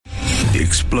The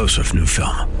explosive new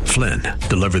film, Flynn,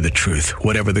 deliver the truth,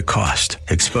 whatever the cost,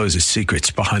 exposes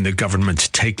secrets behind the government's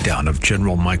takedown of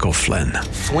General Michael Flynn.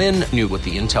 Flynn knew what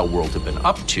the intel world had been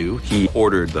up to. He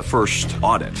ordered the first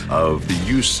audit of the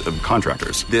use of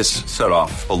contractors. This set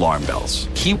off alarm bells.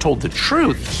 He told the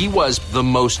truth. He was the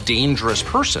most dangerous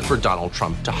person for Donald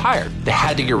Trump to hire. They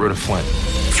had to get rid of Flynn.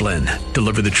 Flynn,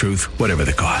 deliver the truth, whatever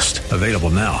the cost. Available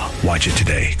now. Watch it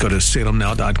today. Go to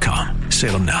salemnow.com.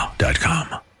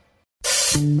 salemnow.com.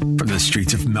 From the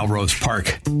streets of Melrose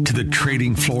Park to the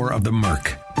trading floor of the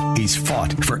Merc, he's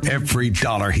fought for every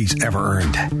dollar he's ever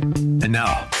earned. And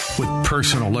now, with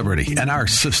personal liberty and our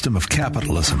system of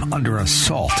capitalism under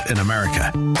assault in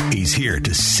America, he's here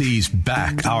to seize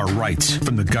back our rights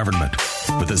from the government.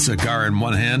 With a cigar in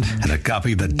one hand and a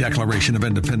copy of the Declaration of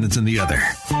Independence in the other,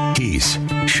 he's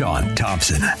Sean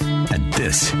Thompson. And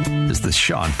this is The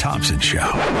Sean Thompson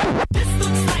Show. This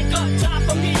looks like a job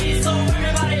for me, so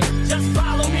everybody just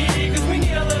follow me, because we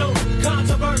need a little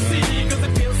controversy, because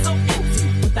it feels so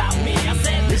empty without me. I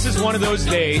said, this is one of those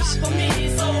days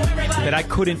that I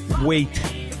couldn't wait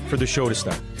for the show to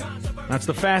start. That's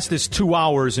the fastest 2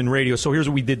 hours in radio, so here's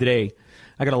what we did today.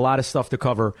 I got a lot of stuff to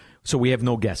cover, so we have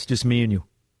no guests, just me and you.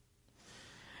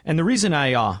 And the reason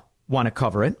I want to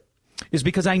cover it is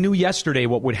because I knew yesterday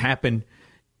what would happen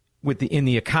in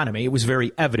the economy. It was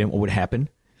very evident what would happen.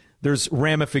 There's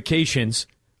ramifications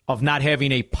of not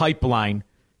having a pipeline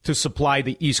to supply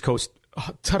the East Coast.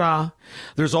 Ta-da!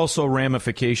 There's also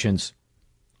ramifications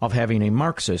of having a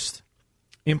Marxist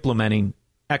implementing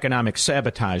economic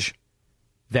sabotage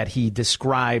that he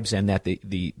describes and that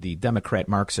the Democrat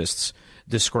Marxists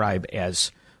describe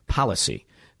as policy.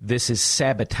 This is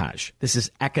sabotage. This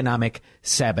is economic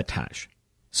sabotage.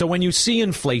 So when you see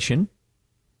inflation,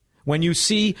 when you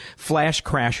see flash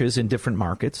crashes in different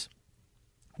markets,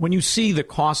 when you see the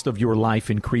cost of your life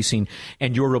increasing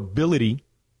and your ability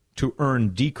to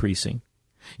earn decreasing,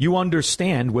 you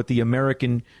understand what the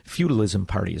American feudalism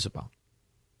party is about,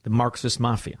 the Marxist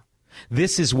mafia.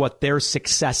 This is what their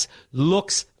success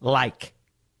looks like.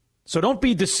 So don't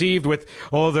be deceived with,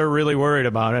 oh, they're really worried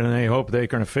about it and they hope they're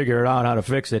going to figure it out how to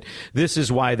fix it. This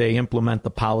is why they implement the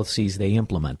policies they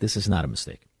implement. This is not a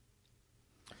mistake.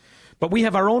 But we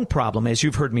have our own problem, as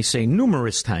you've heard me say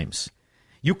numerous times.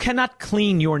 You cannot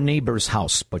clean your neighbor's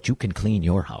house, but you can clean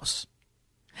your house.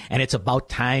 And it's about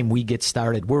time we get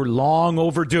started. We're long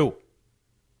overdue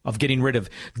of getting rid of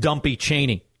Dumpy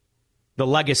Cheney, the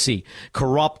legacy,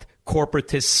 corrupt,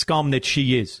 corporatist scum that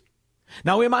she is.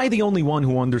 Now, am I the only one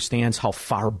who understands how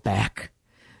far back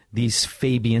these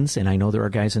Fabians, and I know there are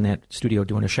guys in that studio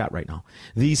doing a shot right now,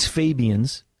 these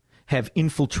Fabians have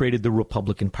infiltrated the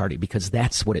Republican Party, because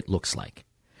that's what it looks like.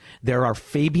 There are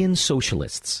Fabian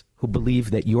socialists who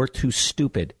believe that you're too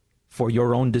stupid for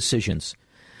your own decisions.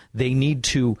 They need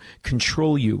to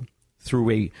control you through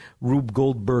a Rube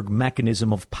Goldberg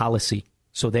mechanism of policy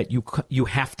so that you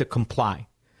have to comply.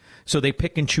 So they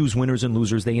pick and choose winners and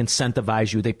losers. They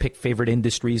incentivize you. They pick favorite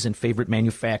industries and favorite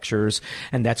manufacturers,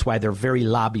 and that's why they're very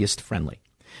lobbyist friendly.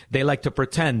 They like to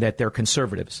pretend that they're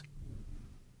conservatives.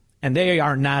 And they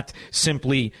are not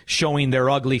simply showing their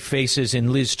ugly faces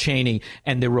in Liz Cheney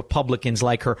and the Republicans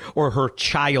like her, or her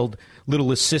child,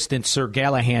 little assistant, Sir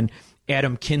Galahad,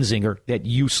 Adam Kinzinger, that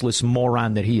useless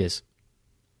moron that he is.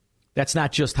 That's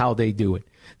not just how they do it.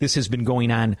 This has been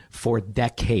going on for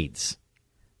decades.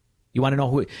 You want to know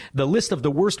who? The list of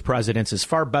the worst presidents is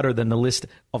far better than the list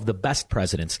of the best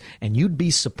presidents. And you'd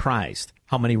be surprised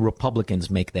how many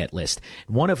Republicans make that list.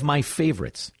 One of my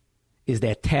favorites is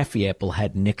that taffy apple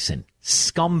head Nixon.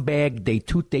 Scumbag de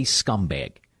tutte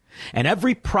scumbag. And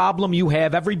every problem you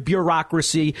have, every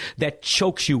bureaucracy that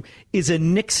chokes you is a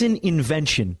Nixon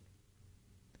invention.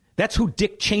 That's who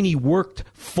Dick Cheney worked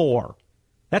for.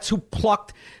 That's who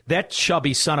plucked that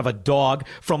chubby son of a dog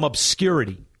from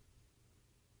obscurity.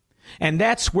 And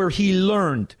that's where he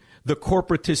learned the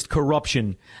corporatist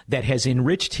corruption that has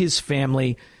enriched his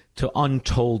family to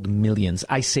untold millions.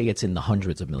 I say it's in the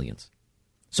hundreds of millions.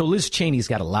 So Liz Cheney's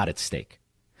got a lot at stake.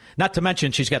 Not to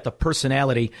mention she's got the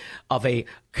personality of a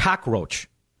cockroach.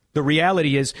 The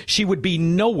reality is she would be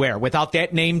nowhere without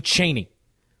that name Cheney.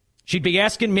 She'd be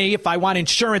asking me if I want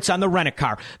insurance on the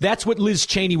rent-a-car. That's what Liz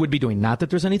Cheney would be doing. Not that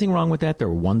there's anything wrong with that. There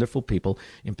are wonderful people,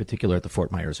 in particular at the Fort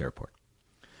Myers airport.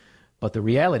 But the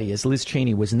reality is Liz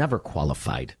Cheney was never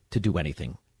qualified to do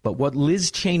anything. But what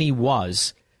Liz Cheney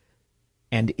was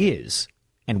and is,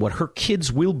 and what her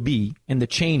kids will be, and the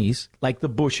Cheneys, like the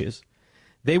Bushes,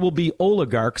 they will be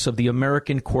oligarchs of the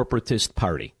American corporatist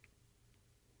party.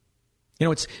 You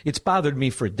know, it's bothered me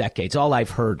for decades. All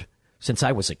I've heard since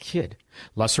I was a kid,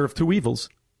 lesser of two evils.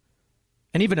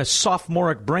 And even a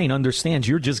sophomoric brain understands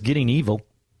you're just getting evil.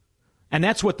 And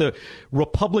that's what the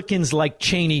Republicans like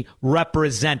Cheney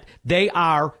represent. They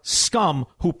are scum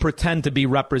who pretend to be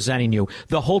representing you,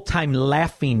 the whole time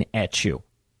laughing at you.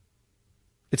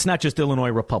 It's not just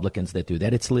Illinois Republicans that do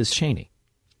that. It's Liz Cheney.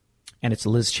 And it's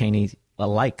Liz Cheney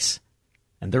likes.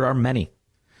 And there are many.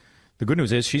 The good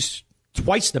news is she's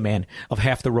twice the man of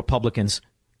half the Republicans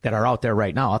that are out there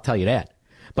right now. I'll tell you that.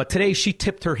 But today she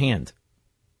tipped her hand.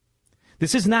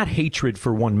 This is not hatred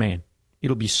for one man.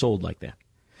 It'll be sold like that.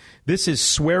 This is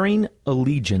swearing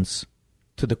allegiance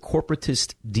to the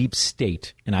corporatist deep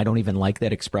state. And I don't even like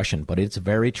that expression, but it's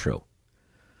very true.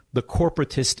 The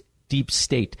corporatist deep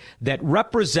state that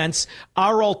represents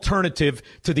our alternative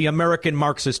to the American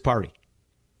Marxist Party.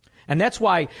 And that's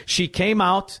why she came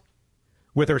out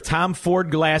with her Tom Ford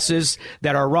glasses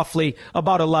that are roughly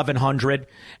about $1,100.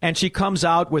 And she comes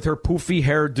out with her poofy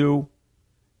hairdo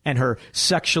and her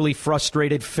sexually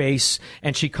frustrated face.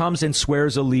 And she comes and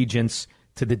swears allegiance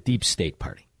to the deep state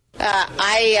party.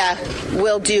 I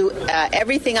will do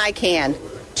everything I can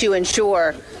to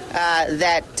ensure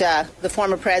that the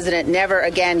former president never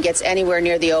again gets anywhere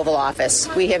near the Oval Office.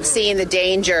 We have seen the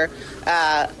danger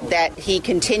that he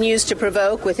continues to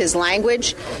provoke with his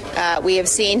language. We have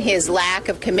seen his lack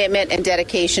of commitment and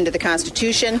dedication to the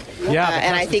Constitution.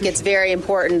 And I think it's very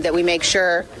important that we make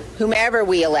sure whomever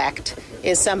we elect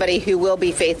is somebody who will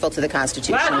be faithful to the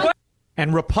Constitution.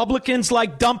 And Republicans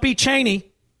like Dumpy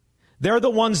Cheney, they're the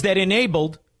ones that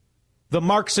enabled the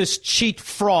Marxist cheat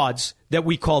frauds that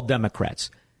we call Democrats.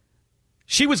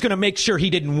 She was going to make sure he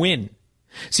didn't win.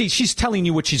 See, she's telling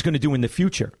you what she's going to do in the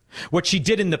future. What she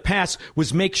did in the past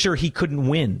was make sure he couldn't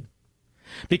win.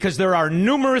 Because there are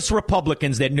numerous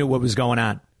Republicans that knew what was going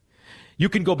on. You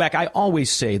can go back. I always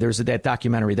say there's that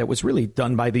documentary that was really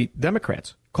done by the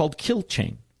Democrats called Kill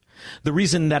Chain. The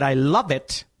reason that I love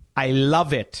it,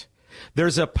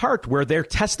 there's a part where they're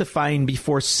testifying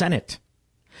before Senate.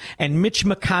 And Mitch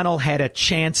McConnell had a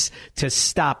chance to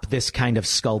stop this kind of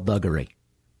skullduggery.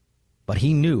 But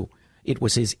he knew it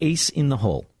was his ace in the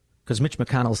hole. Because Mitch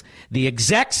McConnell's the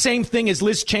exact same thing as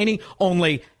Liz Cheney,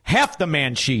 only half the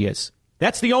man she is.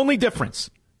 That's the only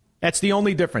difference.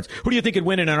 Who do you think would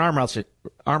win in an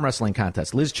arm wrestling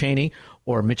contest, Liz Cheney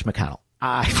or Mitch McConnell?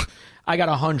 I got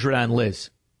 100 on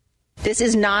Liz. This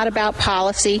is not about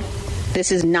policy.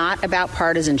 This is not about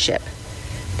partisanship.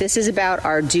 This is about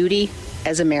our duty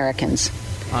as Americans.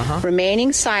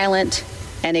 Remaining silent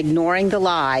and ignoring the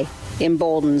lie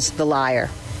emboldens the liar.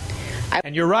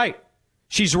 And you're right.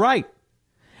 She's right.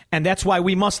 And that's why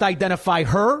we must identify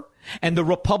her and the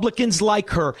Republicans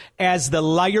like her as the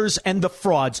liars and the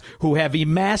frauds who have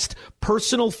amassed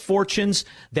personal fortunes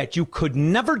that you could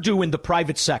never do in the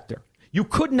private sector. You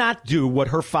could not do what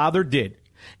her father did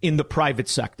in the private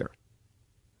sector.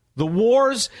 The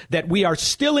wars that we are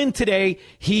still in today,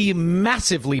 he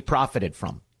massively profited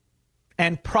from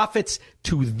and profits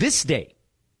to this day,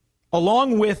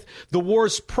 along with the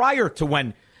wars prior to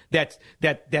when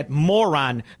that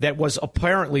moron that was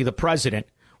apparently the president,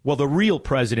 well, the real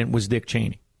president was Dick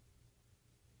Cheney.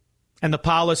 And the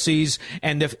policies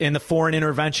and the foreign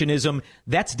interventionism,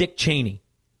 that's Dick Cheney.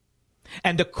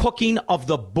 And the cooking of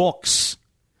the books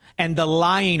and the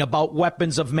lying about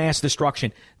weapons of mass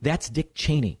destruction, that's Dick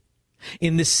Cheney.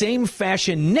 In the same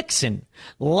fashion, Nixon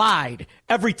lied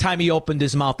every time he opened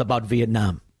his mouth about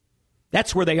Vietnam.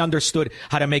 That's where they understood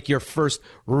how to make your first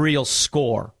real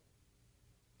score.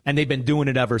 And they've been doing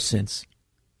it ever since.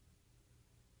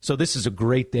 So this is a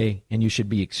great day, and you should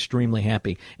be extremely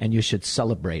happy, and you should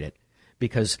celebrate it,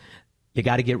 because you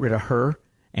got to get rid of her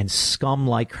and scum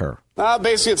like her.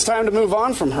 Basically, it's time to move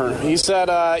on from her. He said,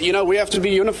 we have to be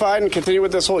unified and continue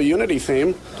with this whole unity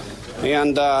theme.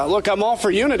 And look, I'm all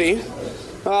for unity.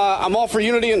 I'm all for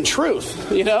unity and truth.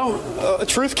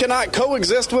 Truth cannot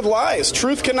coexist with lies.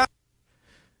 Truth cannot.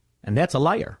 And that's a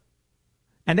liar.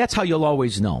 And that's how you'll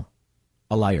always know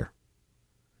a liar.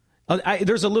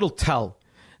 There's a little tell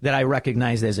that I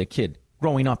recognized as a kid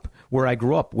growing up, where I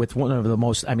grew up with one of the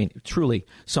most, truly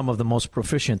some of the most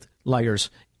proficient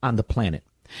liars on the planet.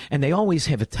 And they always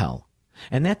have a tell.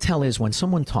 And that tell is when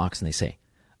someone talks and they say,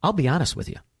 I'll be honest with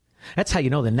you. That's how you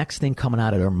know the next thing coming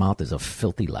out of their mouth is a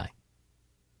filthy lie.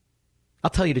 I'll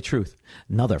tell you the truth.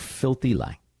 Another filthy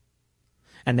lie.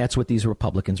 And that's what these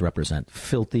Republicans represent.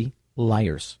 Filthy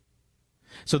liars.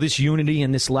 So this unity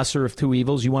and this lesser of two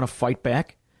evils, you want to fight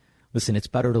back? Listen, it's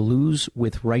better to lose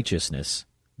with righteousness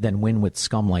than win with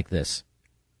scum like this,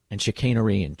 and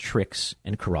chicanery and tricks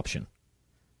and corruption.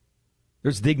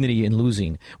 There's dignity in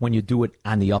losing when you do it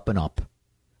on the up and up,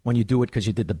 when you do it because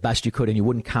you did the best you could and you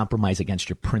wouldn't compromise against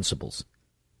your principles.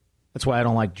 That's why I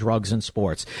don't like drugs in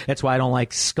sports. That's why I don't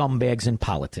like scumbags in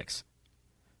politics.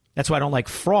 That's why I don't like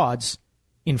frauds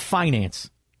in finance.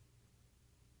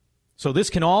 So this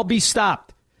can all be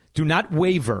stopped. Do not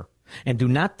waver and do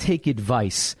not take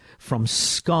advice from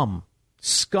scum,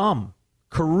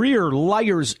 career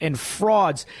liars and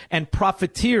frauds and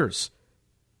profiteers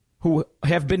who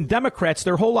have been Democrats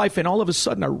their whole life and all of a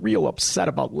sudden are real upset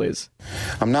about Liz.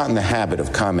 I'm not in the habit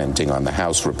of commenting on the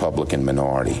House Republican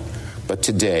minority, but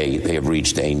today they have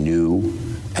reached a new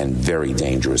and very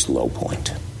dangerous low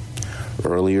point.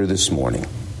 Earlier this morning,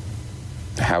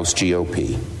 the House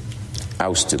GOP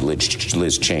ousted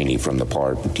Liz Cheney from the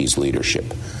party's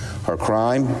leadership. Her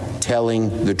crime?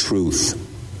 Telling the truth.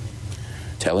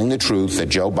 Telling the truth that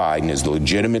Joe Biden is the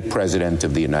legitimate president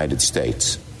of the United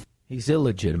States. He's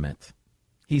illegitimate.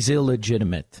 He's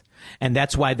illegitimate. And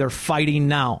that's why they're fighting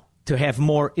now to have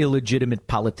more illegitimate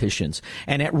politicians.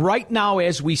 And right now,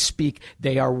 as we speak,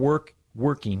 they are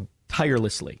working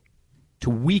tirelessly to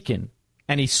weaken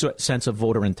any sense of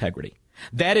voter integrity.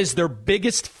 That is their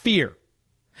biggest fear,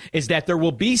 is that there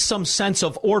will be some sense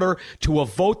of order to a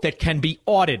vote that can be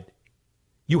audited.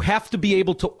 You have to be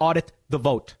able to audit the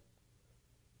vote.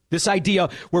 This idea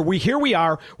where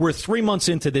we're 3 months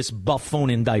into this buffoon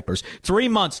in diapers. 3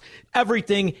 months,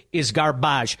 everything is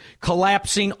garbage,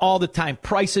 collapsing all the time,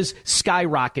 prices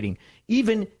skyrocketing.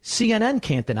 Even CNN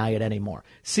can't deny it anymore.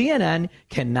 CNN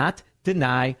cannot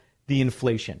deny the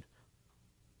inflation.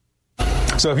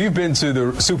 So if you've been to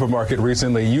the supermarket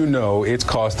recently, you know it's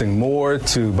costing more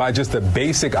to buy just the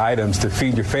basic items to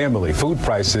feed your family. Food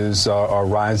prices are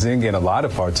rising in a lot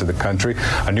of parts of the country.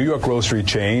 A New York grocery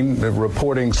chain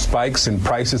reporting spikes in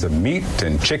prices of meat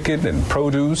and chicken and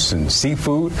produce and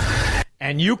seafood.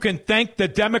 And you can thank the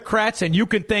Democrats, and you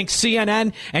can thank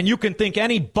CNN, and you can thank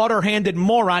any butter-handed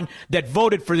moron that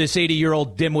voted for this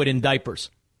 80-year-old dimwit in diapers.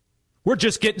 We're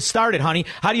just getting started, honey.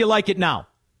 How do you like it now?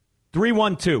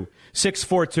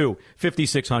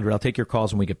 312-642-5600. I'll take your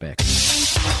calls when we get back.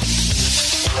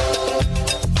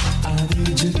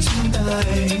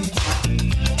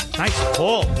 Nice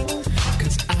pull.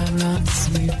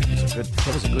 That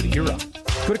was a good era.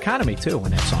 Good economy, too,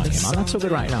 when that song came out. Not so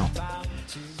good right now.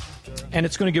 And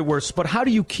it's going to get worse. But how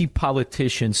do you keep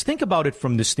politicians? Think about it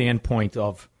from the standpoint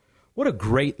of what a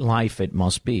great life it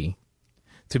must be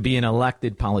to be an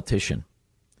elected politician.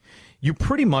 You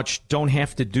pretty much don't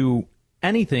have to do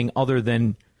anything other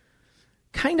than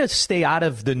kind of stay out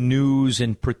of the news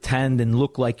and pretend and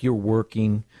look like you're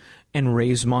working and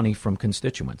raise money from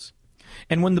constituents.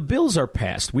 And when the bills are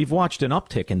passed, we've watched an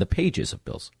uptick in the pages of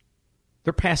bills.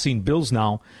 They're passing bills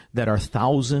now that are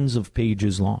thousands of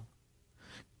pages long,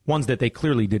 ones that they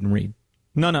clearly didn't read.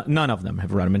 None of them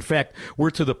have read them. In fact, we're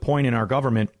to the point in our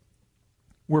government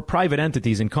where private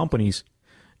entities and companies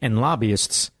and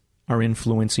lobbyists are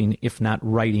influencing, if not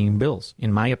writing, bills.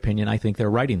 In my opinion, I think they're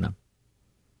writing them.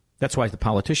 That's why the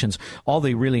politicians, all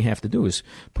they really have to do is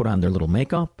put on their little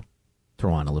makeup,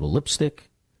 throw on a little lipstick,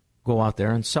 go out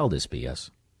there and sell this BS.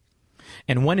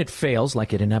 And when it fails,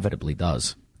 like it inevitably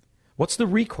does, what's the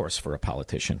recourse for a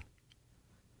politician?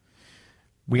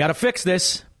 We got to fix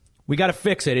this. We got to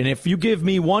fix it. And if you give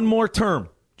me one more term,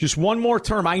 just one more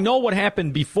term, I know what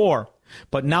happened before,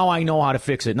 but now I know how to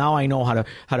fix it. Now I know how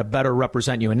to better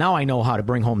represent you. And now I know how to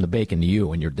bring home the bacon to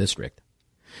you and your district.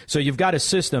 So you've got a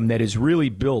system that is really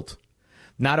built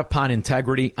not upon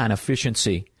integrity, on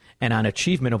efficiency, and on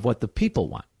achievement of what the people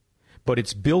want, but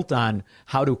it's built on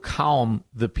how to calm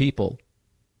the people.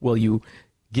 Will you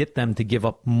get them to give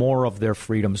up more of their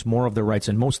freedoms, more of their rights,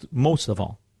 and most of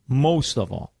all,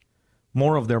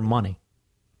 more of their money.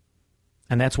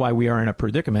 And that's why we are in a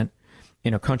predicament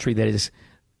in a country that is,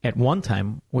 at one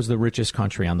time, was the richest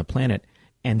country on the planet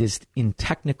and is in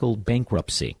technical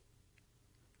bankruptcy.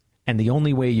 And the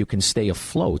only way you can stay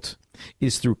afloat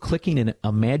is through clicking in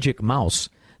a magic mouse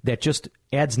that just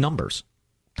adds numbers.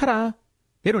 Ta-da!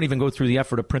 They don't even go through the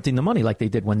effort of printing the money like they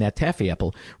did when that taffy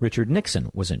apple Richard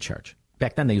Nixon was in charge.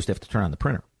 Back then, they used to have to turn on the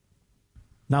printer.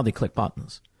 Now they click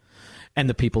buttons. And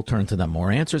the people turn to them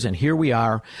more answers. And here we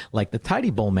are, like the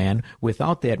Tidy Bowl man,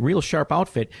 without that real sharp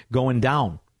outfit, going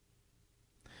down.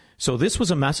 So this was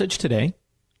a message today,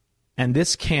 and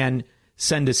this can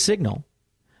send a signal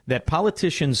that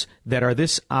politicians that are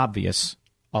this obvious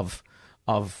of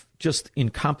just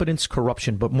incompetence,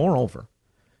 corruption, but moreover,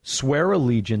 swear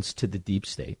allegiance to the deep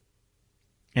state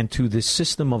and to this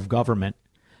system of government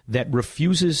that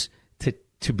refuses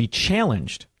to be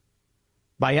challenged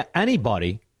by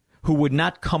anybody who would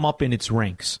not come up in its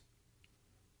ranks.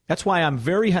 That's why I'm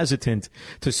very hesitant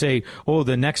to say, oh,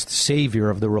 the next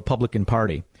savior of the Republican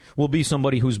Party will be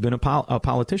somebody who's been a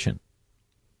politician.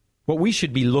 What we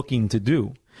should be looking to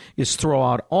do is throw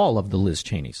out all of the Liz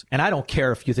Cheneys. And I don't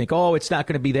care if you think, oh, it's not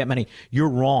going to be that many. You're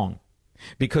wrong,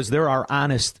 because there are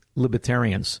honest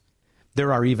libertarians.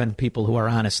 There are even people who are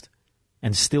honest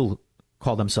and still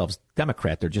call themselves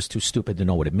Democrat. They're just too stupid to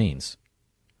know what it means.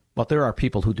 But there are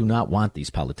people who do not want these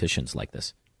politicians like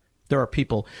this. There are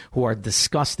people who are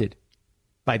disgusted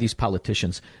by these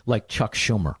politicians like Chuck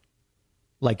Schumer,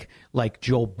 like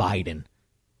Joe Biden,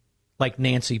 like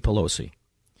Nancy Pelosi.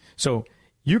 So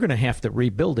you're going to have to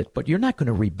rebuild it, but you're not going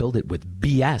to rebuild it with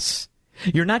BS.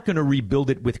 You're not going to rebuild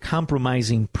it with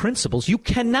compromising principles. You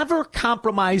can never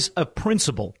compromise a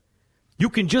principle. You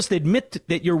can just admit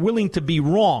that you're willing to be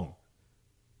wrong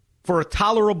for a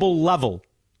tolerable level.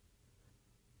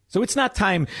 So it's not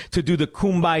time to do the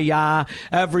kumbaya,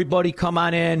 everybody come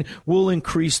on in, we'll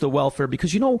increase the welfare.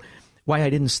 Because you know why I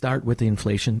didn't start with the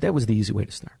inflation? That was the easy way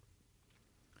to start.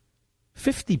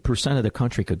 50% of the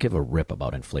country could give a rip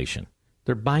about inflation.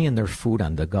 They're buying their food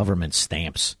on the government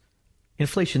stamps.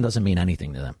 Inflation doesn't mean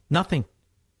anything to them. Nothing.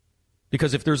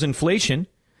 Because if there's inflation,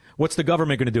 what's the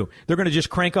government going to do? They're going to just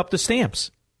crank up the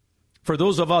stamps. For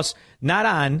those of us not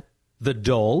on the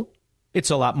dole, it's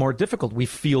a lot more difficult. We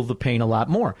feel the pain a lot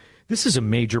more. This is a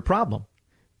major problem.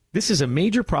 This is a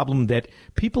major problem that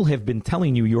people have been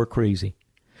telling you you're crazy.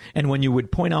 And when you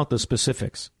would point out the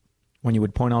specifics, when you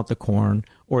would point out the corn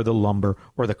or the lumber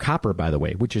or the copper, by the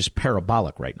way, which is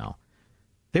parabolic right now,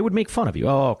 they would make fun of you.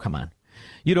 Oh, come on.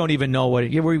 You don't even know what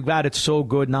we've got. It so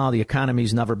good now. The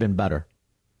economy's never been better.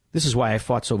 This is why I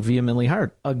fought so vehemently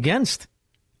hard against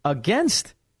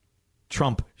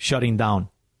Trump shutting down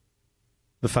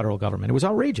the federal government. It was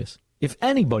outrageous. If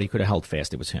anybody could have held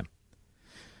fast, it was him.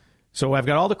 So I've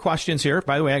got all the questions here.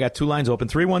 By the way, I got two lines open,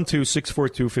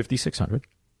 312-642-5600.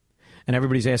 And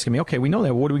everybody's asking me, okay, we know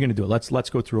that. What are we going to do? Let's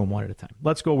go through them one at a time.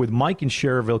 Let's go with Mike in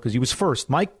Cherville because he was first.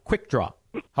 Mike, quick draw.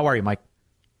 How are you, Mike?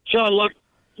 Sean,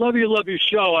 love your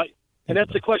show. And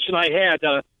that's the question I had.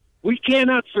 We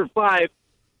cannot survive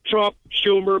Trump,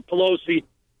 Schumer, Pelosi.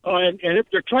 And if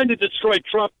they're trying to destroy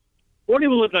Trump, won't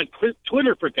even live on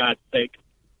Twitter, for God's sake,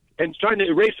 and trying to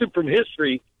erase him from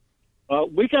history.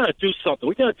 We got to do something.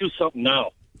 We got to do something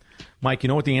now. Mike, you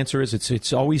know what the answer is?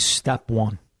 It's always step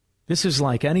one. This is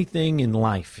like anything in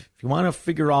life. If you want to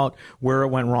figure out where it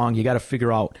went wrong, you got to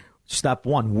figure out step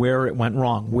one, where it went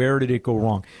wrong. Where did it go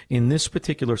wrong? In this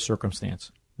particular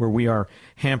circumstance, where we are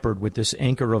hampered with this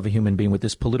anchor of a human being, with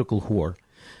this political whore,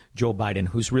 Joe Biden,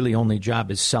 whose really only job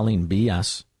is selling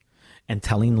BS and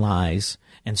telling lies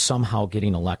and somehow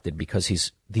getting elected because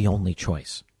he's the only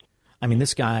choice. I mean,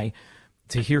 this guy,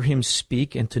 to hear him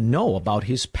speak and to know about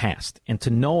his past and to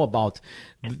know about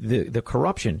the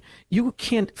corruption, you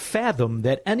can't fathom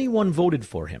that anyone voted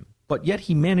for him. But yet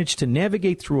he managed to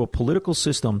navigate through a political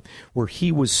system where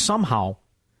he was somehow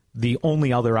the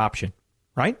only other option,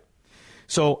 right?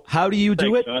 So how do you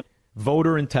do it? John.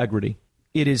 Voter integrity.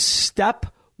 It is step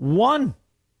one.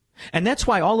 And that's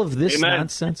why all of this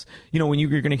nonsense, you know, when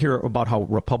you're going to hear about how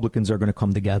Republicans are going to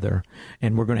come together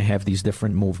and we're going to have these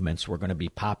different movements, we're going to be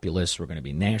populists, we're going to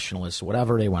be nationalists,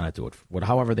 whatever they want to do it,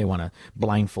 however they want to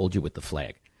blindfold you with the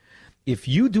flag. If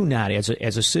you do not, as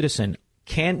a citizen,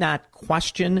 cannot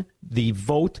question the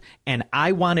vote, and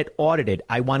I want it audited,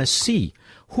 I want to see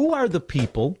who are the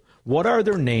people, what are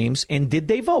their names, and did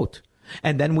they vote?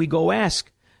 And then we go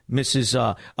ask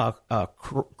Mrs.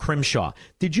 Crimshaw,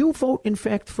 did you vote, in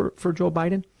fact, for Joe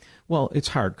Biden? Well, it's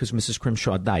hard because Mrs.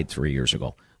 Crimshaw died 3 years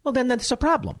ago. Well, then that's a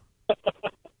problem.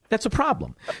 That's a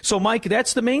problem. So, Mike,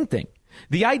 that's the main thing.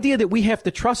 The idea that we have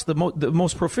to trust the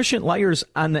most proficient liars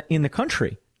in the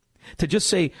country to just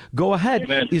say, go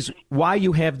ahead, is why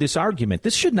you have this argument.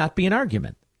 This should not be an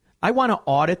argument. I want to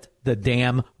audit the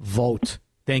damn vote.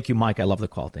 Thank you, Mike. I love the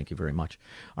call. Thank you very much.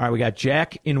 All right, we got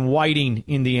Jack in Whiting,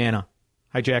 Indiana.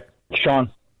 Hi, Jack. Sean,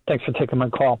 thanks for taking my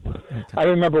call. I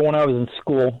remember when I was in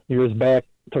school years back,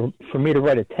 for me to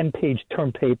write a 10-page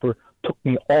term paper took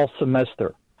me all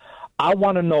semester. I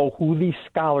want to know who these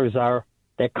scholars are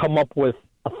that come up with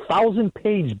a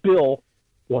 1,000-page bill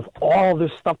with all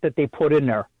this stuff that they put in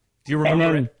there. Do you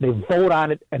remember? And then they vote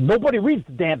on it, and nobody reads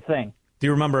the damn thing. Do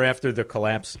you remember after the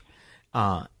collapse?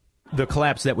 The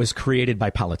collapse that was created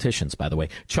by politicians, by the way,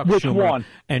 Chuck Schumer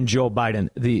and Joe Biden,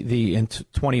 in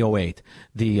 2008,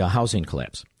 the housing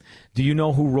collapse. Do you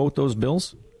know who wrote those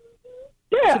bills?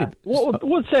 Yeah,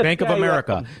 what's that? Bank of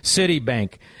America,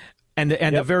 Citibank, and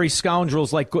the very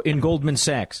scoundrels like in Goldman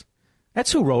Sachs.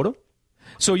 That's who wrote them.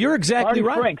 So you're exactly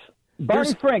right.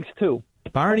 Barney Franks too.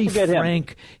 Barney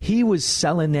Frank, he was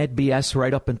selling that BS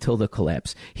right up until the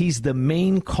collapse. He's the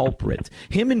main culprit.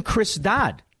 Him and Chris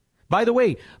Dodd. By the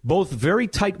way, both very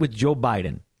tight with Joe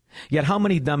Biden. Yet how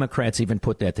many Democrats even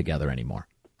put that together anymore?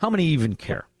 How many even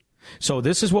care? So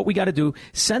this is what we got to do.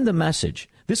 Send a message.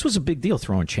 This was a big deal,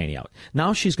 throwing Cheney out.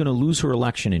 Now she's going to lose her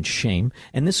election in shame,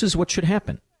 and this is what should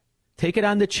happen. Take it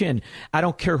on the chin. I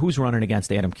don't care who's running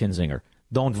against Adam Kinzinger.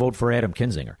 Don't vote for Adam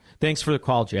Kinzinger. Thanks for the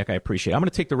call, Jack. I appreciate it. I'm going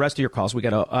to take the rest of your calls.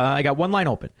 I got one line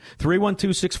open.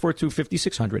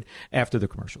 312-642-5600 after the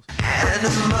commercials.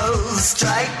 Animals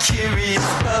strike curious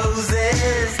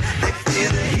poses. They feel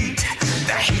the heat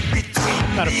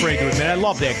between. Not afraid to admit, I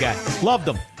love that guy. Loved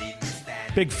him.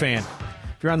 Big fan.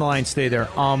 If you're on the line, stay there.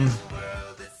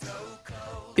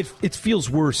 It feels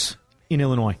worse in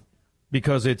Illinois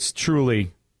because it's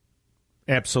truly,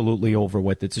 absolutely over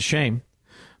with. It's a shame.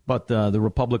 But the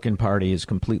Republican Party is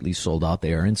completely sold out.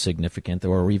 They are insignificant,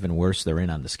 or even worse, they're in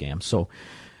on the scam. So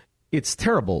it's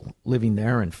terrible living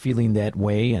there and feeling that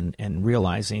way and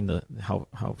realizing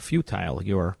how futile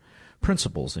your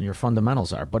principles and your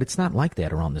fundamentals are. But it's not like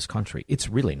that around this country. It's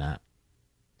really not.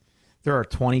 There are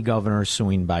 20 governors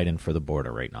suing Biden for the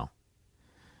border right now.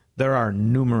 There are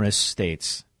numerous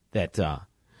states that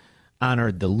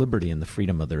honored the liberty and the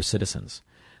freedom of their citizens.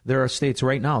 There are states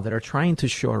right now that are trying to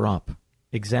shore up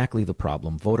exactly the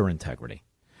problem, voter integrity.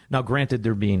 Now, granted,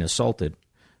 they're being assaulted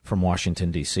from Washington,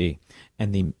 D.C.,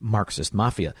 and the Marxist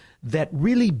mafia that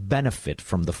really benefit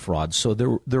from the fraud, so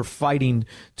they're fighting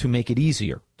to make it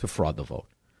easier to fraud the vote.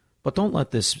 But don't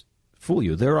let this fool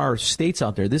you. There are states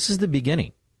out there, this is the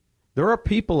beginning. There are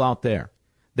people out there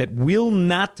that will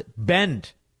not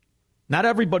bend. Not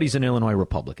everybody's an Illinois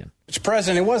Republican. Mr.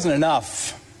 President, it wasn't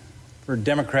enough for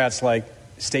Democrats like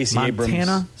Stacey Abrams,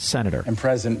 Montana Senator, and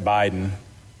President Biden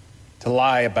to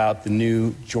lie about the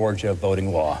new Georgia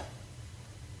voting law.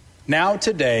 Now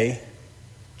today,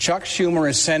 Chuck Schumer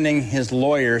is sending his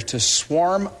lawyers to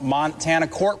swarm Montana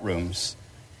courtrooms,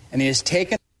 and he has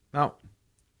taken... Now,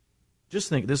 just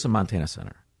think, this is a Montana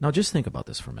senator. Now, just think about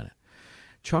this for a minute.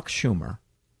 Chuck Schumer,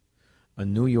 a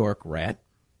New York rat,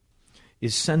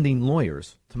 is sending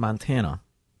lawyers to Montana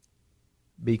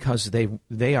because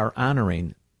they are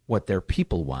honoring what their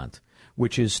people want,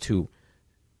 which is to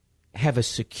have a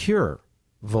secure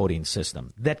voting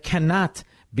system that cannot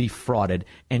be frauded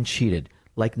and cheated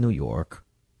like New York,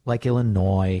 like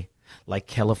Illinois, like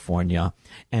California,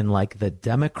 and like the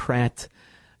Democrat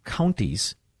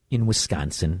counties in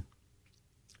Wisconsin,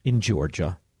 in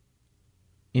Georgia,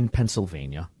 in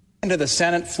Pennsylvania. ...into the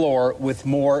Senate floor with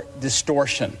more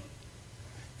distortion.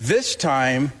 This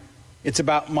time, it's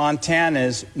about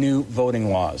Montana's new voting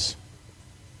laws.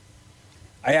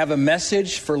 I have a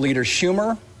message for Leader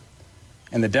Schumer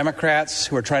and the Democrats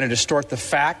who are trying to distort the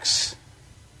facts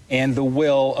and the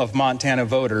will of Montana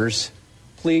voters.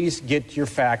 Please get your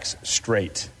facts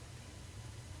straight.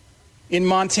 In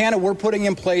Montana, we're putting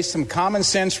in place some common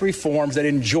sense reforms that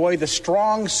enjoy the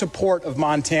strong support of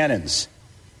Montanans.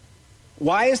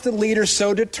 Why is the leader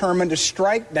so determined to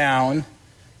strike down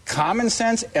common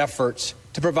sense efforts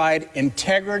to provide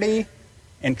integrity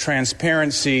and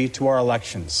transparency to our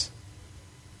elections?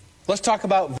 Let's talk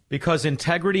about... Because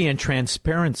integrity and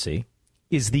transparency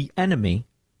is the enemy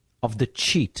of the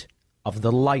cheat, of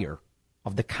the liar,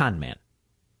 of the con man.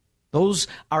 Those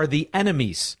are the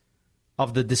enemies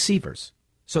of the deceivers.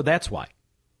 So that's why.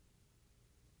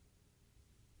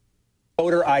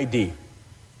 Voter ID.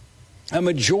 A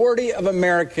majority of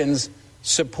Americans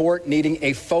support needing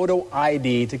a photo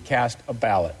ID to cast a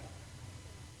ballot.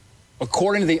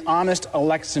 According to the Honest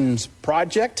Elections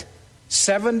Project,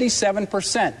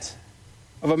 77%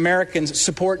 of Americans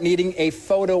support needing a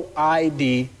photo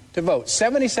ID to vote.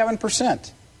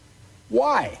 77%.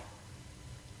 Why?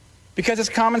 Because it's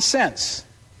common sense.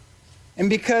 And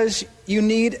because you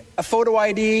need a photo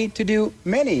ID to do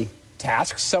many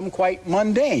tasks, some quite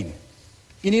mundane.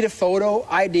 You need a photo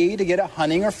ID to get a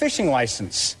hunting or fishing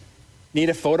license. You need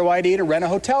a photo ID to rent a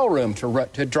hotel room,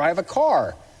 to drive a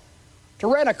car, to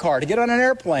rent a car, to get on an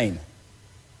airplane,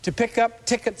 to pick up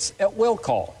tickets at will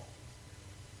call.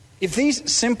 If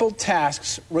these simple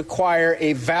tasks require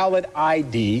a valid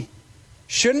ID,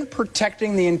 shouldn't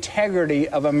protecting the integrity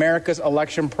of America's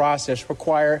election process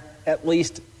require at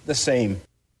least the same?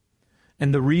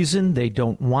 And the reason they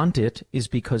don't want it is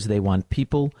because they want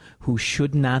people who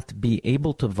should not be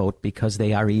able to vote because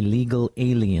they are illegal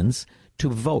aliens to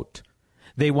vote.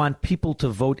 They want people to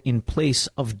vote in place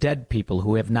of dead people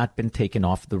who have not been taken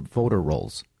off the voter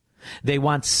rolls. They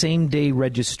want same-day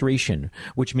registration,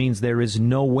 which means there is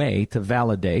no way to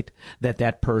validate that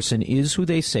that person is who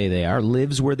they say they are,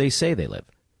 lives where they say they live,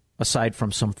 aside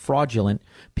from some fraudulent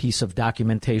piece of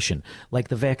documentation, like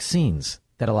the vaccines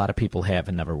that a lot of people have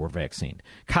and never were vaccinated.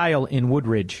 Kyle in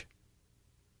Woodridge.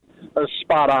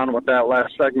 Spot on with that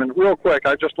last segment. Real quick,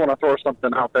 I just want to throw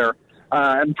something out there.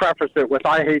 and preface it with,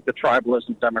 I hate the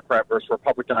tribalism, Democrat versus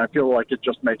Republican. I feel like it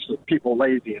just makes people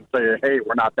lazy and say, hey,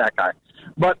 we're not that guy.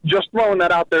 But just throwing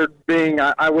that out there being,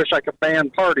 I wish I could ban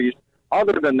parties.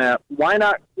 Other than that, why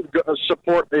not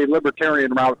support a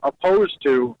libertarian route opposed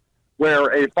to where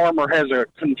a farmer has a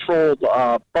controlled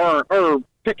burn or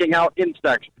picking out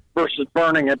insects versus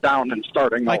burning it down and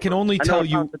starting over? I can only tell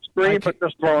you. It's extreme, but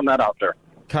just throwing that out there.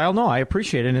 Kyle, no, I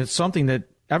appreciate it. And it's something that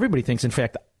everybody thinks. In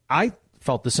fact, I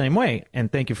felt the same way.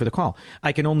 And thank you for the call.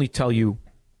 I can only tell you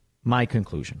my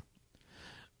conclusion.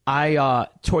 I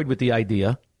toyed with the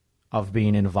idea of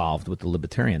being involved with the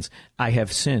libertarians. I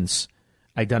have since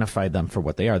identified them for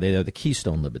what they are. They are the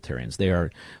Keystone Libertarians. They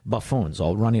are buffoons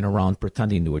all running around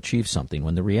pretending to achieve something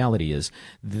when the reality is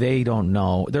they don't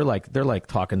know. They're like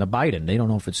talking to Biden. They don't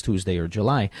know if it's Tuesday or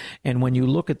July. And when you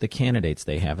look at the candidates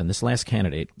they have, and this last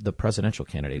candidate, the presidential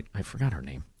candidate, I forgot her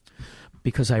name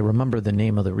because I remember the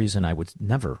name of the reason I would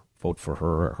never vote for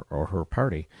her or her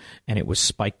party, and it was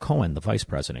Spike Cohen, the vice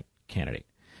president candidate.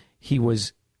 He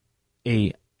was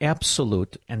a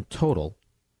absolute and total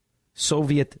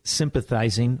Soviet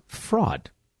sympathizing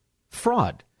fraud,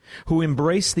 who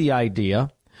embraced the idea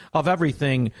of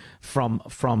everything from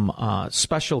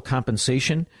special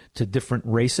compensation to different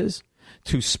races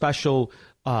to special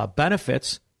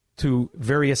benefits to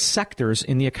various sectors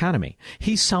in the economy.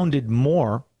 He sounded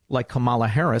more like Kamala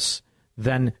Harris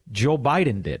than Joe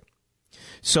Biden did.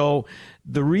 So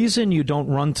the reason you don't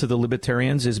run to the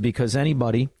libertarians is because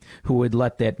anybody who would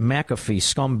let that McAfee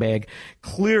scumbag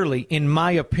clearly, in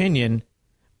my opinion,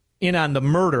 in on the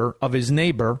murder of his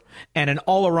neighbor and an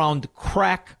all-around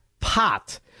crack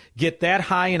pot get that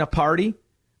high in a party,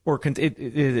 or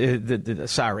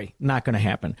sorry, not going to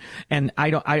happen. And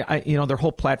I their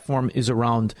whole platform is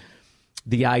around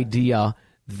the idea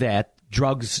that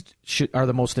drugs are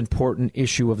the most important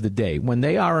issue of the day, when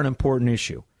they are an important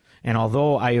issue. And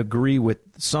although I agree with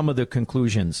some of the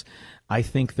conclusions, I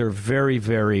think they're very,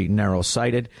 very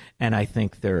narrow-sighted, and I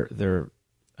think they're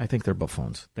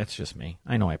buffoons. That's just me.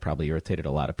 I know I probably irritated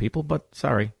a lot of people, but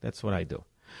sorry, that's what I do.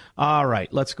 All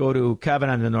right, let's go to Kevin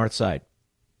on the north side.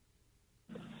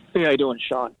 Hey, how you doing,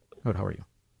 Sean? Good. How are you?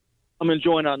 I'm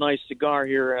enjoying a nice cigar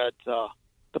here at the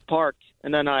park,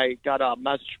 and then I got a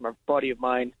message from a buddy of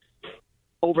mine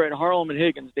over at Harlem and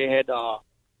Higgins. They had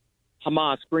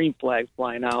Hamas green flags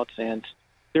flying out, and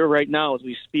they're right now, as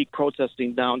we speak,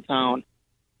 protesting downtown.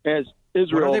 As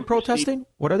Israel, what are they protesting?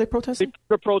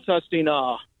 They're protesting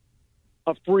a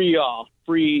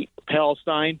free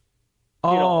Palestine.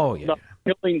 Oh, the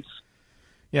killings.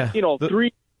 Yeah.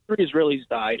 Three Israelis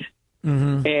died,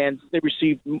 mm-hmm. and they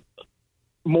received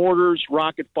mortars,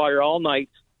 rocket fire all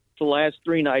night for the last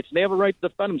 3 nights, and they have a right to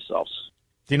defend themselves.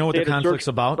 Do you know what the conflict's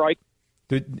about?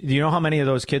 Do you know how many of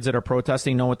those kids that are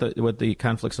protesting know what the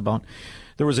conflict's about?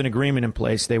 There was an agreement in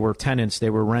place. They were tenants. They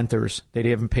were renters. They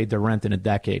haven't paid their rent in a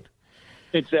decade.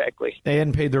 Exactly. They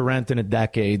hadn't paid their rent in a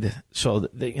decade. So,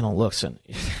 listen,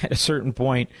 at a certain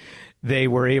point, they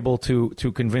were able to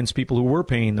convince people who were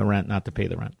paying the rent not to pay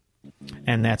the rent.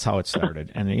 And that's how it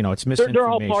started. And, it's misinformation. They're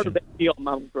all part of the Deal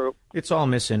Mountain Group. It's all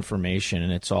misinformation,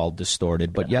 and it's all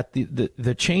distorted. But yet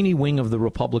the Cheney wing of the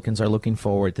Republicans are looking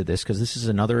forward to this because this is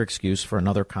another excuse for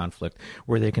another conflict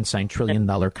where they can sign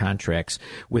trillion-dollar contracts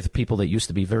with people that used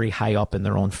to be very high up in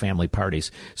their own family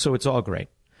parties. So it's all great.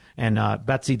 And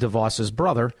Betsy DeVos's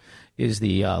brother is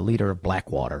the leader of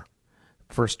Blackwater.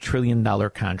 First trillion-dollar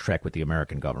contract with the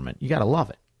American government. You got to love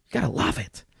it. You got to love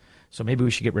it. So maybe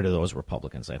we should get rid of those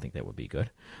Republicans. I think that would be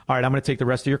good. All right, I'm going to take the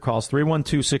rest of your calls.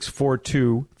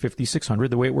 312-642-5600.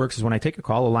 The way it works is when I take a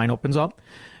call, a line opens up,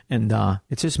 and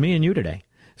it's just me and you today.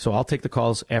 So I'll take the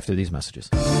calls after these messages.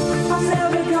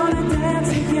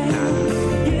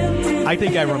 I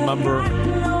think I remember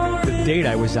the date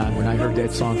I was on when I heard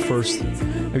that song first.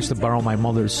 I used to borrow my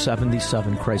mother's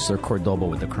 77 Chrysler Cordoba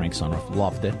with the cranks on it.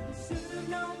 Loved it.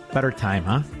 Better time,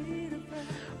 huh?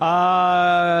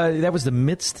 That was the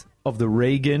midst of the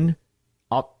Reagan,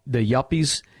 the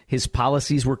yuppies. His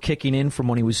policies were kicking in from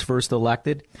when he was first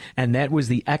elected, and that was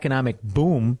the economic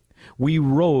boom we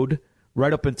rode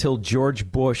right up until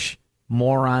George Bush,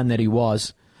 moron that he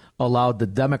was, allowed the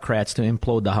Democrats to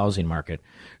implode the housing market.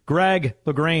 Greg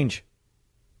LaGrange.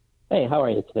 Hey, how are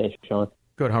you today, Sean?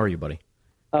 Good. How are you, buddy?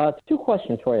 2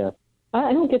 questions for you.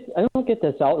 I don't get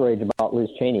this outrage about Liz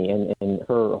Cheney and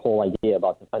her whole idea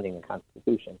about defending the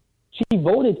Constitution. She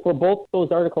voted for both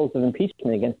those articles of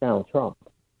impeachment against Donald Trump,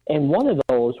 and one of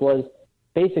those was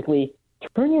basically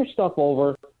turn your stuff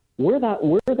over. We're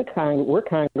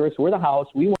Congress, we're the House.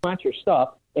 We want your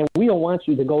stuff, and we don't want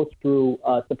you to go through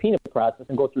a subpoena process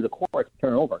and go through the court to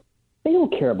turn it over. They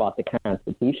don't care about the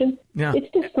Constitution. Yeah. It's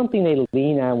just something they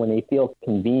lean on when they feel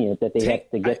convenient that they have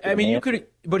to get to. I mean, you could,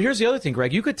 but here's the other thing,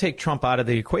 Greg. You could take Trump out of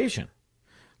the equation.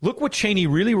 Look what Cheney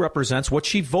really represents, what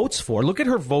she votes for. Look at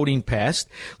her voting past.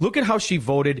 Look at how she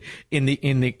voted in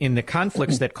the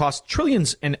conflicts that cost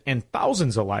trillions and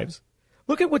thousands of lives.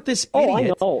 Look at what this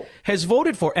idiot has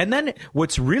voted for. And then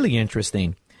what's really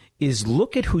interesting is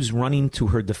look at who's running to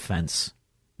her defense.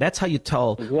 That's how you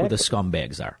tell who the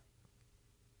scumbags are.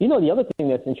 You know, the other thing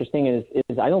that's interesting is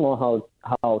I don't know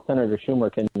how Senator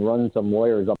Schumer can run some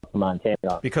lawyers up to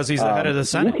Montana. Because he's the head of the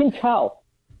Senate? You can tell.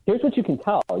 Here's what you can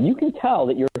tell. You can tell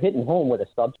that you're hitting home with a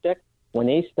subject when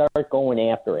they start going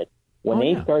after it, when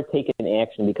they start taking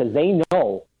action, because they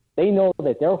know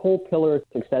that their whole pillar of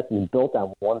success is built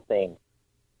on one thing: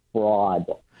 fraud.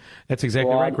 That's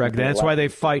exactly right, Greg. That's why they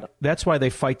fight. That's why they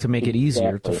fight to make it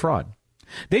easier to fraud.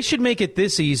 They should make it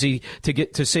this easy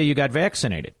to say you got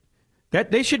vaccinated. That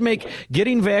they should make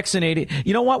getting vaccinated.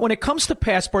 You know what? When it comes to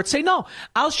passports, say, no,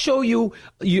 I'll show you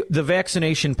the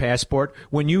vaccination passport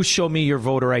when you show me your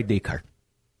voter ID card.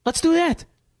 Let's do that.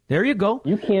 There you go.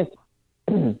 You can't.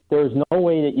 There's no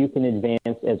way that you can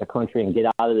advance as a country and get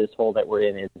out of this hole that we're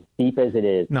in, as deep as it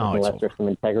is, unless there's some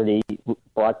integrity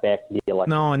brought back to the election.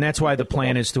 No, and that's why the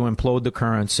plan is to implode the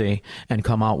currency and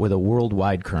come out with a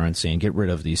worldwide currency and get rid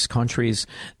of these countries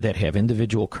that have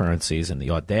individual currencies and the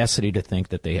audacity to think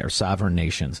that they are sovereign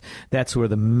nations. That's where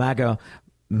the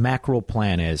macro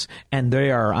plan is, and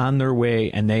they are on their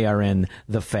way, and they are in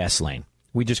the fast lane.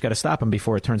 We just got to stop him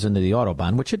before it turns into the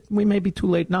Autobahn, which we may be too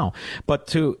late now. But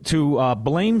to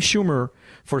blame Schumer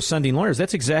for sending lawyers,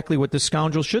 that's exactly what this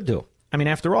scoundrel should do. I mean,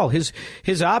 after all, his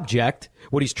object,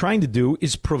 what he's trying to do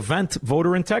is prevent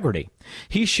voter integrity.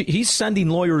 He's sending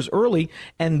lawyers early,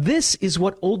 and this is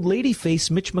what old lady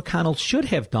face Mitch McConnell should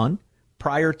have done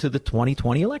prior to the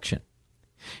 2020 election.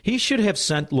 He should have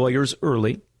sent lawyers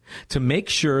early to make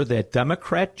sure that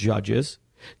Democrat judges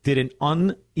did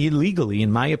illegally,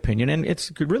 in my opinion, and it's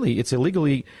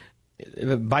illegally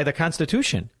by the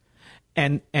Constitution,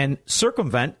 and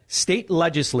circumvent state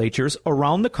legislatures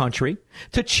around the country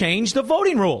to change the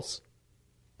voting rules.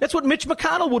 That's what Mitch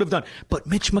McConnell would have done. But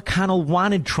Mitch McConnell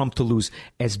wanted Trump to lose,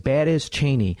 as bad as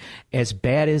Cheney, as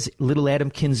bad as little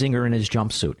Adam Kinzinger in his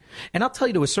jumpsuit. And I'll tell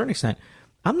you, to a certain extent,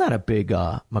 I'm not a big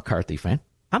McCarthy fan.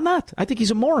 I'm not. I think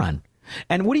he's a moron.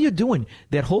 And what are you doing?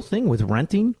 That whole thing with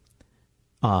renting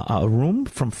a room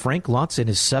from Frank Lutz in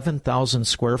his 7,000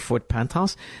 square foot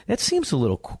penthouse, that seems a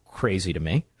little crazy to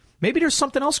me. Maybe there's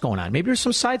something else going on. Maybe there's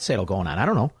some side saddle going on. I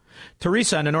don't know.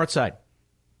 Teresa on the north side.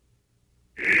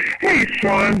 Hey,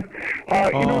 Sean.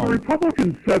 The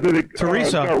Republicans said that it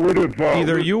Teresa, got rid of...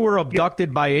 either you were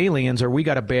abducted by aliens or we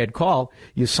got a bad call.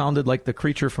 You sounded like the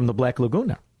creature from the Black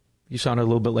Lagoon. You sounded a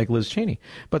little bit like Liz Cheney.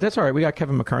 But that's all right. We got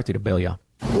Kevin McCarthy to bail you out.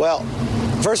 Well,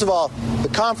 first of all, the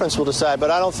conference will decide, but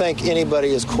I don't think anybody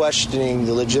is questioning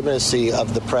the legitimacy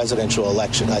of the presidential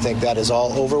election. I think that is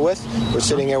all over with. We're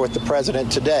sitting here with the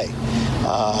president today.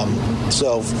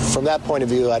 So from that point of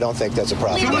view, I don't think that's a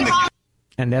problem.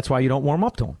 And that's why you don't warm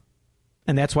up to him.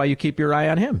 And that's why you keep your eye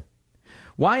on him.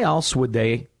 Why else would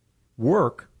they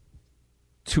work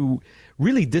to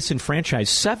really disenfranchise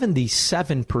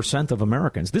 77% of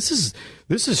Americans? This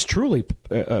is truly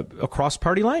across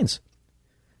party lines.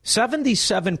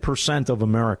 77% of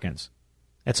Americans,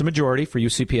 that's a majority for you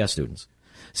CPS students,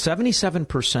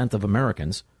 77% of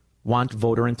Americans want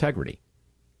voter integrity.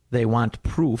 They want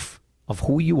proof of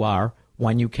who you are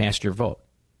when you cast your vote.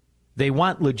 They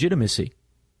want legitimacy,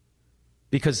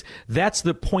 because that's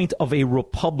the point of a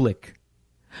republic.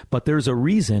 But there's a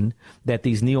reason that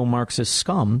these neo-Marxist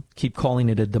scum keep calling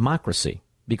it a democracy,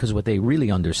 because what they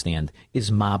really understand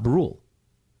is mob rule.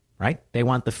 Right? They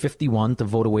want the 51 to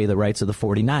vote away the rights of the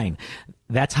 49.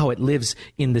 That's how it lives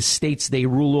in the states they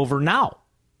rule over now.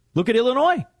 Look at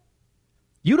Illinois.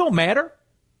 You don't matter.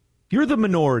 You're the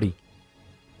minority.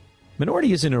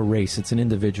 Minority isn't a race. It's an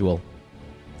individual.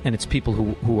 And it's people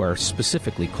who are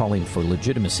specifically calling for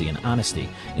legitimacy and honesty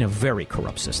in a very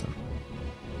corrupt system.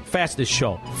 Fastest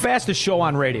show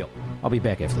on radio. I'll be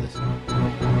back after this.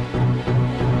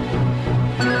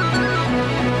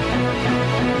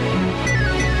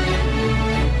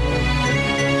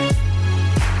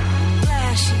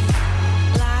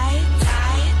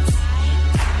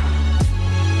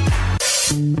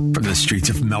 From the streets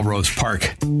of Melrose Park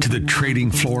to the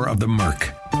trading floor of the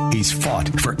Merc, he's fought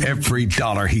for every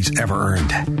dollar he's ever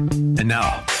earned. And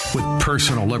now, With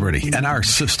personal liberty and our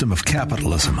system of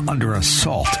capitalism under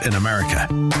assault in America,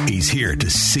 he's here to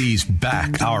seize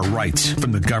back our rights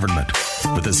from the government.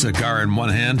 With a cigar in one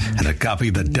hand and a copy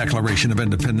of the Declaration of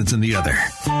Independence in the other,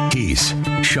 he's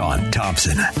Sean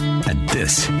Thompson. And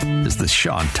this is The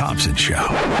Sean Thompson Show.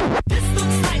 This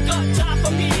looks like a job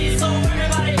for me, so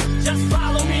everybody just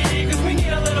follow me, because we need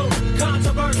a little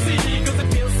controversy, because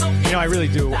it feels so You know, I really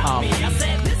do.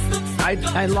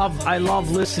 I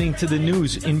love listening to the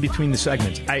news in between the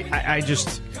segments.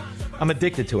 I'm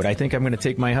addicted to it. I think I'm going to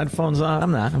take my headphones on.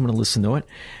 I'm not. I'm going to listen to it.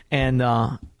 And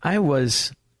I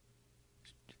was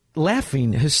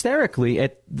laughing hysterically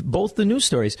at both the news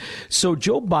stories. So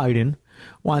Joe Biden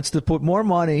wants to put more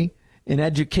money in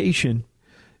education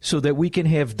so that we can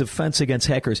have defense against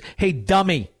hackers. Hey,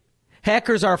 dummy.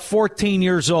 Hackers are 14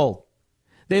 years old.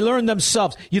 They learn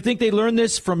themselves. You think they learn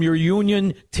this from your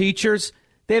union teachers?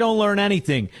 They don't learn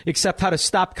anything except how to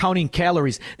stop counting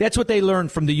calories. That's what they learn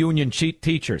from the union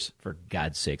teachers, for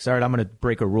God's sakes. All right, I'm going to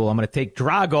break a rule. I'm going to take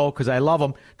Drago because I love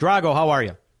him. Drago, how are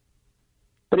you?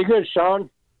 Pretty good, Sean.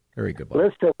 Very good, buddy.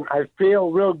 Listen, I feel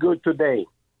real good today.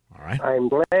 All right. I'm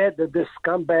glad that this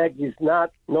scumbag is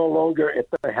no longer at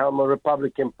the helm of the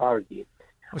Republican Party.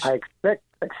 I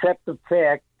accept the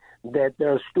fact that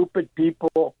there are stupid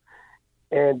people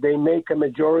and they make a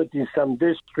majority in some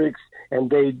districts and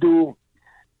they do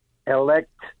elect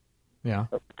a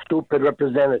stupid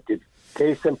representative.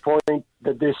 Case in point,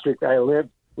 the district I live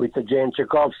with Jan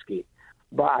Tchaikovsky.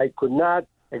 But I could not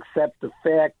accept the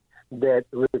fact that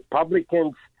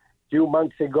Republicans a few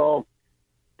months ago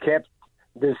kept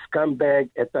this scumbag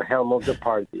at the helm of the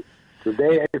party.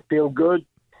 Today I feel good,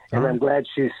 and I'm glad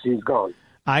she's gone.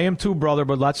 I am too, brother,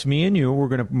 but let's me and you, we're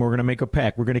gonna make a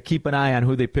pact. We're gonna keep an eye on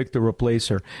who they pick to replace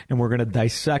her, and we're gonna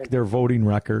dissect their voting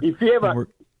record. If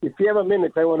you have a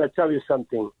minute, I want to tell you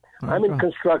something. I'm in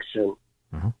construction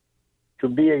to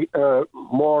be a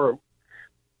more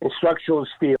instructional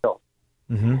steel.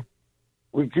 Mm-hmm.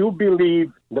 Would you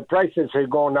believe the prices have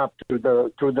gone up through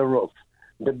the roof?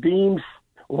 The beams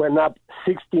went up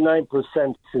 69%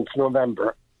 since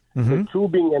November. Mm-hmm. The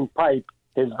tubing and pipe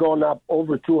has gone up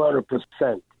over 200%.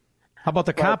 How about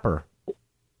the copper?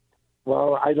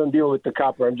 Well, I don't deal with the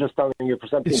copper. I'm just telling you for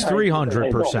something. It's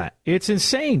 300%. It's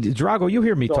insane. Drago, you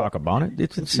hear me talk about it.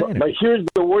 It's insane. But here's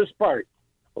the worst part,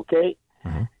 okay?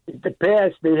 Mm-hmm. In the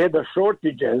past, they had the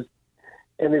shortages,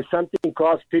 and if something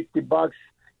costs $50,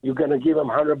 you're going to give them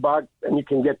 $100, and you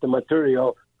can get the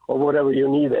material or whatever you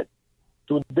needed.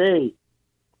 Today,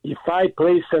 if I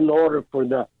place an order for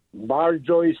the bar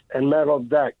joist and metal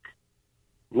deck,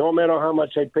 no matter how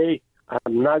much I pay,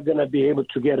 I'm not going to be able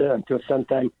to get it until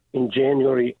sometime in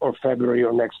January or February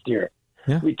or next year.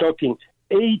 Yeah. We're talking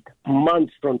 8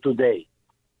 months from today.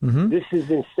 Mm-hmm. This is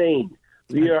insane.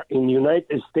 We are in the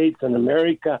United States and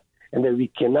America, and that we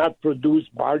cannot produce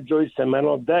bar joists and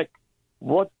metal deck.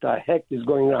 What the heck is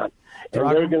going on? And there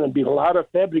are going to be a lot of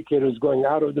fabricators going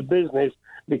out of the business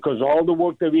because all the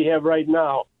work that we have right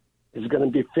now is going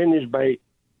to be finished by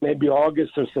maybe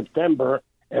August or September,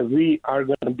 and we are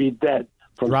going to be dead.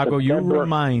 Drago,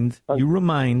 you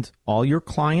remind all your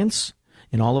clients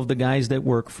and all of the guys that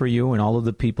work for you and all of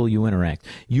the people you interact.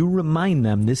 You remind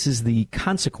them this is the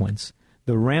consequence,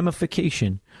 the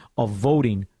ramification of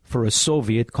voting for a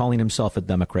Soviet calling himself a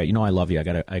Democrat. You know I love you.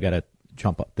 I gotta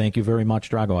jump up. Thank you very much,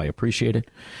 Drago. I appreciate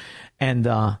it. And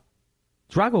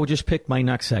Drago just picked my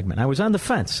next segment. I was on the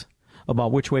fence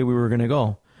about which way we were going to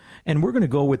go. And we're going to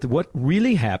go with what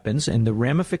really happens and the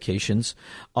ramifications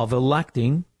of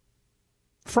electing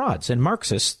frauds and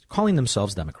Marxists calling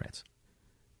themselves Democrats.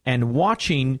 And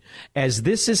watching as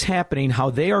this is happening,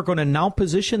 how they are going to now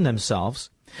position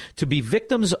themselves to be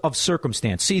victims of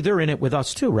circumstance. See, they're in it with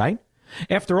us too, right?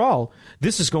 After all,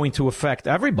 this is going to affect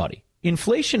everybody.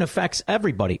 Inflation affects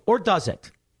everybody. Or does it?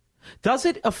 Does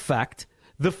it affect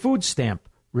the food stamp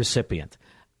recipient?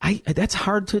 That's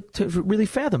hard to really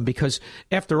fathom because,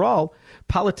 after all,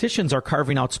 politicians are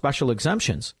carving out special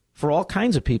exemptions for all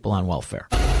kinds of people on welfare.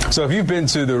 So if you've been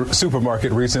to the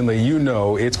supermarket recently, you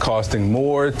know it's costing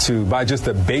more to buy just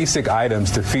the basic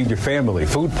items to feed your family.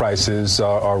 Food prices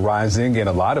are rising in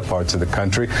a lot of parts of the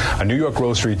country. A New York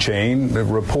grocery chain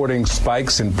reporting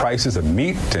spikes in prices of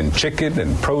meat and chicken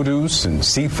and produce and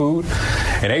seafood.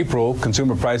 In April,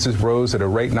 consumer prices rose at a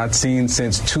rate not seen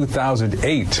since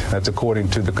 2008. That's according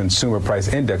to the Consumer Price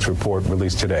Index report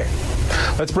released today.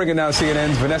 Let's bring in now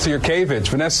CNN's Vanessa Yurkevich.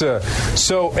 Vanessa,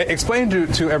 so explain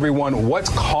to everyone what's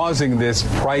causing this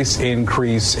price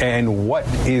increase and what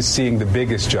is seeing the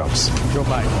biggest jumps? Joe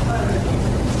Biden.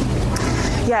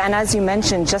 Yeah, and as you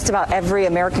mentioned, just about every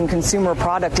American consumer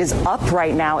product is up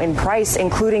right now in price,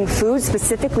 including food,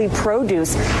 specifically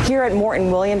produce. Here at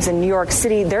Morton Williams in New York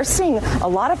City, they're seeing a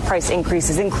lot of price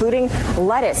increases, including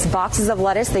lettuce. Boxes of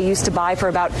lettuce they used to buy for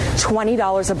about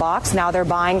 $20 a box. Now they're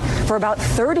buying for about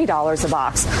 $30 a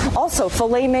box. Also,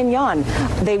 filet mignon,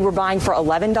 they were buying for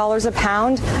 $11 a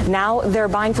pound. Now they're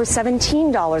buying for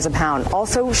 $17 a pound.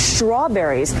 Also,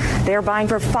 strawberries, they're buying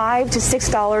for $5 to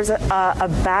 $6 a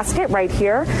basket right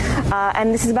here.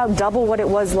 And this is about double what it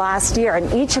was last year.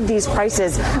 And each of these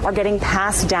prices are getting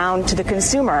passed down to the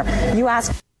consumer. You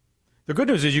ask. The good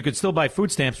news is you could still buy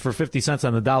food stamps for 50 cents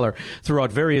on the dollar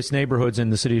throughout various neighborhoods in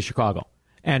the city of Chicago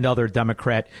and other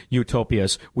Democrat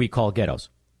utopias we call ghettos.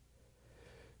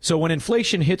 So when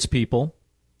inflation hits people,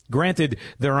 granted,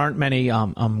 there aren't many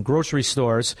grocery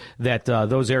stores that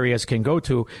those areas can go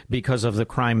to because of the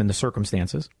crime and the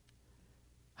circumstances.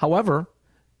 However,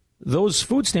 those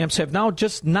food stamps have now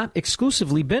just not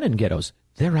exclusively been in ghettos.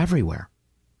 They're everywhere.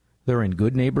 They're in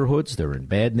good neighborhoods. They're in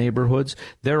bad neighborhoods.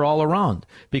 They're all around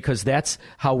because that's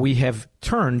how we have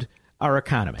turned our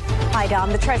economy. Hi,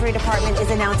 Dom. The Treasury Department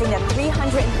is announcing that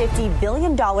 $350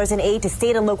 billion in aid to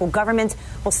state and local governments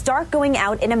will start going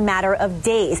out in a matter of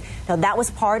days. Now, that was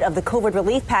part of the COVID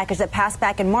relief package that passed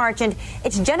back in March, and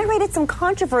it's generated some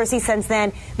controversy since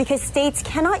then because states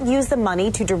cannot use the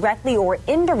money to directly or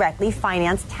indirectly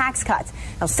finance tax cuts.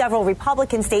 Now, several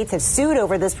Republican states have sued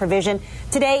over this provision.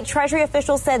 Today, Treasury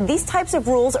officials said these types of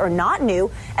rules are not new,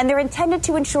 and they're intended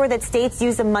to ensure that states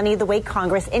use the money the way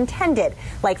Congress intended,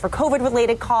 like for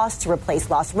COVID-related costs to replace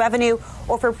lost revenue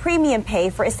or for premium pay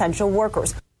for essential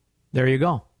workers. There you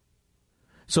go.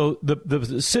 So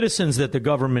the citizens that the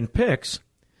government picks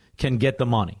can get the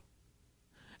money.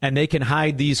 And they can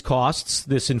hide these costs,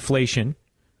 this inflation,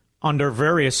 under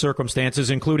various circumstances,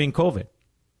 including COVID.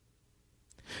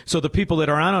 So the people that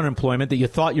are on unemployment that you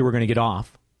thought you were going to get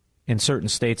off in certain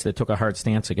states that took a hard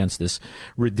stance against this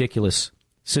ridiculous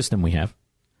system we have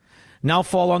now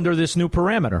fall under this new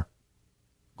parameter.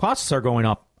 Costs are going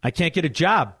up. I can't get a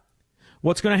job.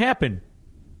 What's going to happen?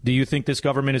 Do you think this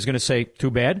government is going to say,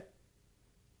 too bad?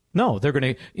 No, they're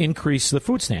going to increase the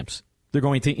food stamps. They're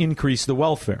going to increase the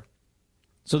welfare.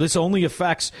 So this only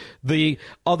affects the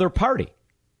other party,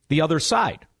 the other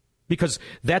side, because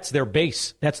that's their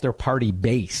base. That's their party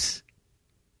base.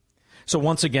 So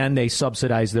once again, they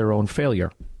subsidize their own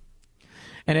failure.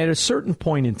 And at a certain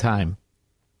point in time,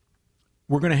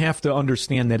 we're going to have to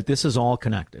understand that this is all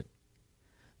connected.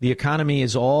 The economy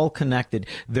is all connected.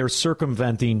 They're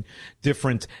circumventing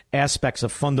different aspects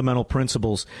of fundamental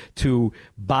principles to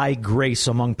buy grace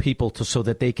among people so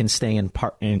that they can stay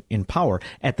in power.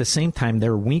 At the same time,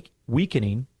 they're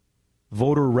weakening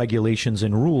voter regulations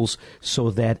and rules so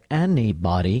that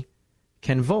anybody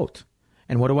can vote.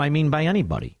 And what do I mean by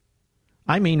anybody?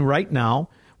 I mean right now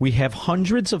we have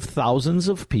hundreds of thousands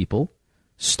of people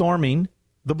storming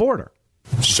the border.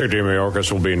 Secretary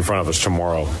Mayorkas will be in front of us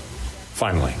tomorrow.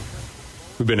 Finally,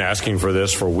 we've been asking for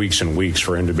this for weeks and weeks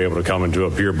for him to be able to come and to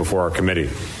appear before our committee.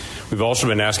 We've also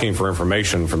been asking for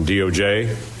information from DOJ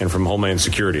and from Homeland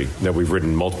Security that we've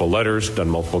written multiple letters, done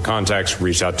multiple contacts,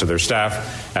 reached out to their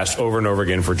staff, asked over and over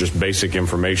again for just basic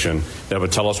information that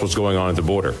would tell us what's going on at the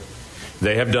border.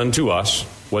 They have done to us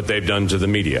what they've done to the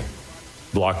media,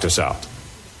 blocked us out.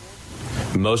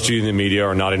 Most of you in the media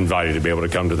are not invited to be able to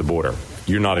come to the border.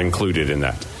 You're not included in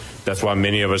that. That's why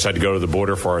many of us had to go to the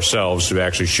border for ourselves to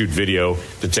actually shoot video,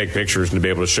 to take pictures, and to be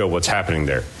able to show what's happening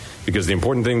there. Because the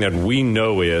important thing that we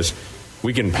know is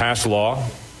we can pass law,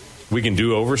 we can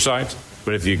do oversight,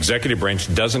 but if the executive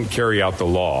branch doesn't carry out the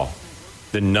law,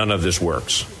 then none of this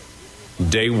works.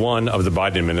 Day one of the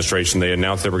Biden administration, they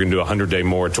announced they were going to do a 100-day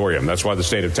moratorium. That's why the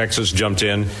state of Texas jumped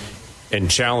in and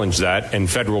challenged that, and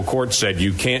federal court said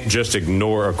you can't just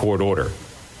ignore a court order.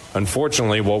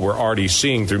 Unfortunately, what we're already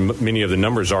seeing through many of the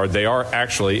numbers are they are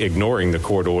actually ignoring the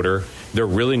court order. They're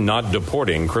really not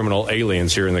deporting criminal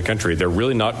aliens here in the country. They're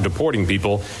really not deporting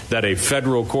people that a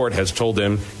federal court has told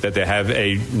them that they have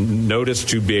a notice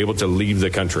to be able to leave the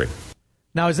country.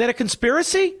 Now, is that a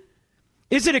conspiracy?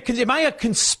 Am I a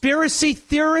conspiracy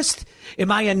theorist?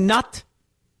 Am I a nut?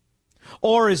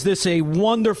 Or is this a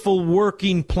wonderful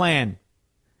working plan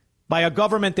by a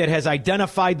government that has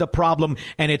identified the problem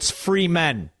and it's free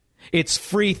men? It's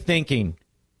free thinking.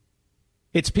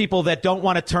 It's people that don't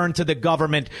want to turn to the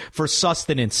government for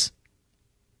sustenance.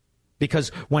 Because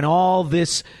when all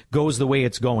this goes the way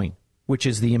it's going, which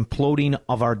is the imploding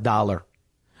of our dollar,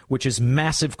 which is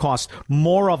massive cost,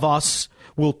 more of us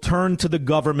will turn to the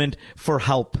government for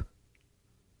help.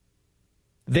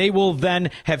 They will then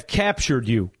have captured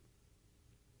you.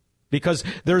 Because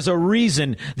there's a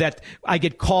reason that I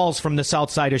get calls from the south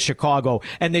side of Chicago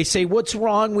and they say, what's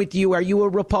wrong with you? Are you a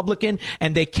Republican?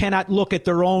 And they cannot look at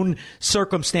their own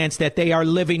circumstance that they are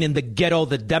living in the ghetto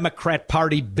the Democrat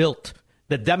Party built,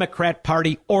 the Democrat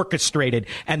Party orchestrated,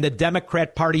 and the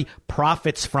Democrat Party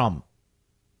profits from.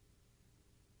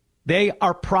 They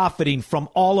are profiting from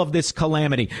all of this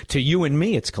calamity. To you and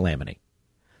me, it's calamity.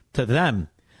 To them,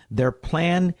 their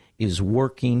plan is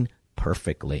working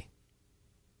perfectly.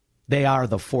 They are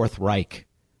the Fourth Reich.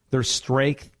 Their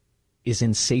strength is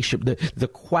insatiable. The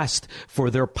quest for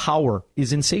their power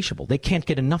is insatiable. They can't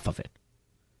get enough of it.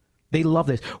 They love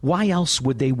this. Why else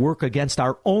would they work against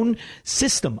our own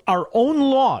system, our own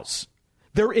laws?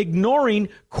 They're ignoring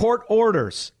court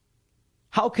orders.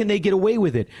 How can they get away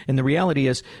with it? And the reality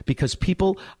is because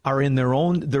people are in their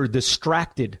own, they're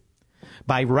distracted.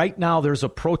 By right now, there's a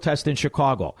protest in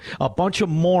Chicago. A bunch of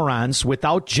morons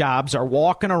without jobs are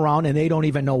walking around and they don't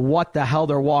even know what the hell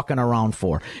they're walking around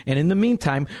for. And in the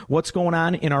meantime, what's going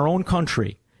on in our own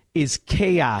country is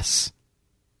chaos.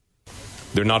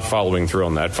 They're not following through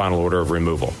on that final order of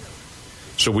removal.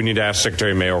 So we need to ask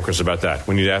Secretary Mayorkas about that.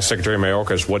 We need to ask Secretary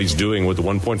Mayorkas what he's doing with the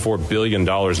 $1.4 billion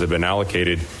that have been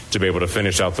allocated to be able to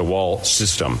finish out the wall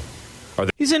system.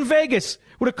 He's in Vegas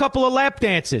with a couple of lap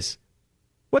dances.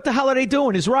 What the hell are they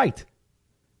doing is right.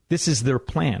 This is their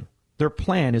plan. Their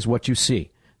plan is what you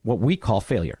see, what we call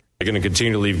failure. They're going to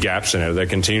continue to leave gaps in it. They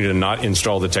continue to not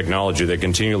install the technology. They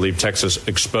continue to leave Texas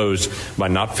exposed by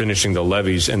not finishing the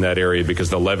levees in that area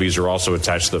because the levees are also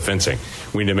attached to the fencing.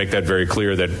 We need to make that very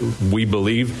clear that we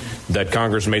believe that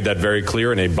Congress made that very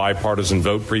clear in a bipartisan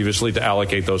vote previously to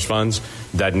allocate those funds.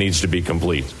 That needs to be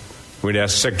complete. We need to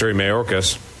ask Secretary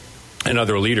Mayorkas and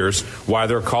other leaders why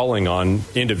they're calling on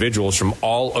individuals from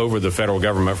all over the federal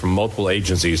government, from multiple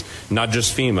agencies, not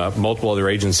just FEMA, multiple other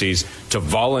agencies, to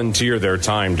volunteer their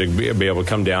time to be able to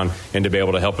come down and to be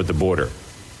able to help at the border.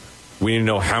 We need to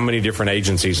know how many different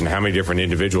agencies and how many different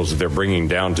individuals that they're bringing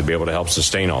down to be able to help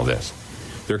sustain all this.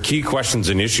 There are key questions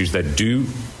and issues that do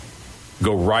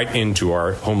go right into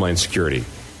our Homeland Security,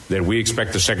 that we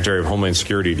expect the Secretary of Homeland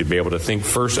Security to be able to think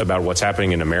first about what's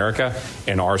happening in America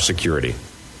and our security.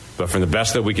 But from the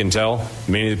best that we can tell,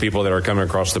 many of the people that are coming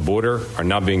across the border are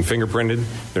not being fingerprinted.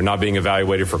 They're not being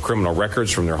evaluated for criminal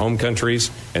records from their home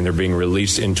countries, and they're being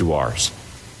released into ours.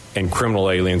 And criminal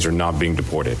aliens are not being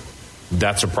deported.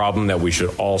 That's a problem that we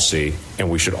should all see, and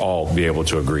we should all be able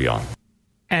to agree on.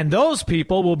 And those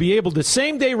people will be able to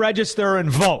same day register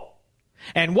and vote.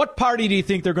 And what party do you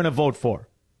think they're going to vote for?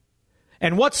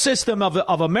 And what system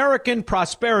of American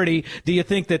prosperity do you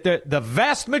think that the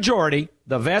vast majority,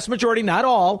 not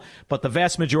all, but the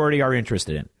vast majority are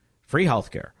interested in? Free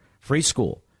health care, free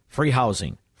school, free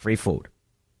housing, free food.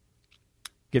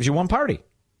 Gives you one party.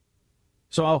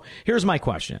 So here's my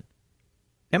question.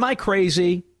 Am I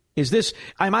crazy?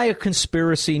 Am I a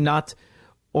conspiracy nut?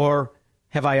 Or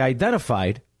have I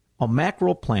identified a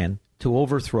macro plan to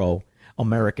overthrow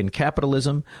American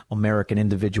capitalism, American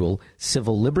individual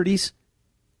civil liberties,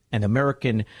 and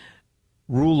American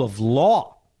rule of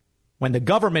law, when the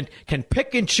government can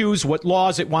pick and choose what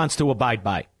laws it wants to abide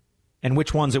by and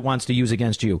which ones it wants to use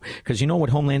against you? Because you know what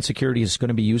Homeland Security is going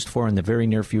to be used for in the very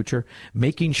near future?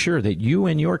 Making sure that you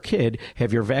and your kid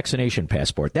have your vaccination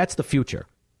passport. That's the future.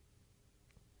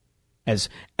 As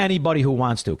anybody who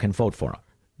wants to can vote for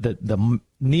them. The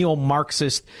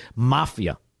neo-Marxist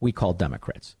mafia we call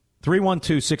Democrats.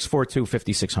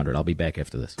 312-642-5600. I'll be back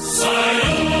after this.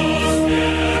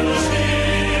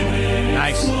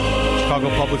 Nice. Chicago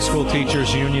Public School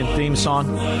Teachers Union theme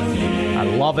song. I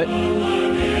love it.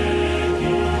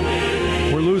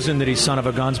 We're losing to these son of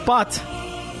a guns, but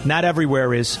not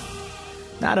everywhere is.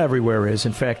 Not everywhere is.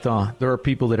 In fact, there are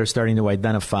people that are starting to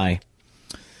identify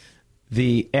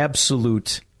the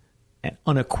absolute and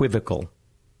unequivocal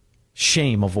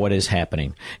shame of what is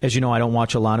happening. As you know, I don't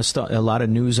watch a lot of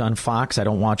news on Fox. I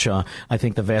don't watch. I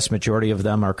think the vast majority of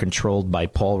them are controlled by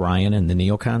Paul Ryan and the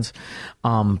neocons.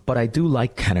 But I do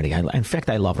like Kennedy. In fact,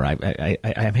 I love her.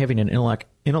 I'm having an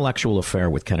intellectual affair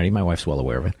with Kennedy. My wife's well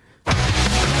aware of it.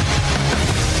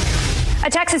 A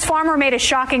Texas farmer made a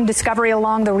shocking discovery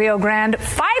along the Rio Grande.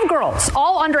 5 girls,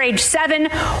 all under age 7,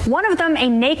 one of them a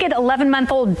naked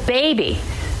 11-month-old baby.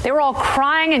 They were all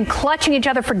crying and clutching each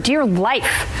other for dear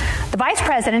life. The vice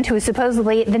president, who is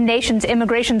supposedly the nation's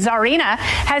immigration czarina,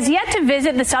 has yet to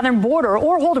visit the southern border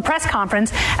or hold a press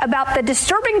conference about the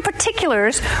disturbing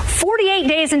particulars 48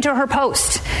 days into her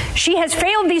post. She has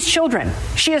failed these children.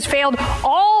 She has failed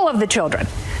all of the children.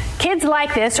 Kids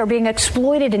like this are being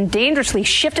exploited and dangerously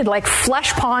shifted like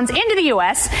flesh ponds into the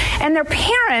U.S., and their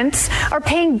parents are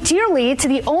paying dearly to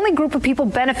the only group of people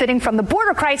benefiting from the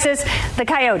border crisis, the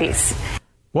coyotes.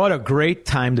 What a great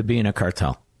time to be in a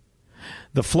cartel.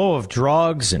 The flow of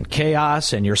drugs and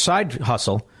chaos and your side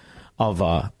hustle of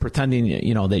pretending,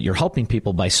 that you're helping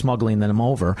people by smuggling them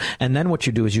over. And then what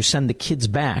you do is you send the kids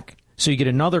back. So you get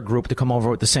another group to come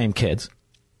over with the same kids.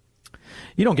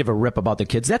 You don't give a rip about the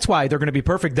kids. That's why they're going to be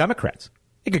perfect Democrats.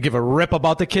 They could give a rip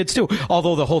about the kids, too,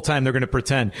 although the whole time they're going to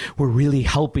pretend we're really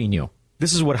helping you.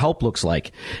 This is what help looks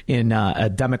like in a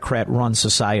Democrat-run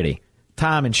society.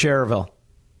 Tom in Cherville.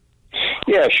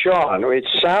 Yeah, Sean, it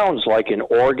sounds like an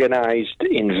organized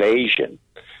invasion.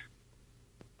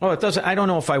 Oh, it doesn't. I don't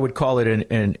know if I would call it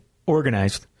an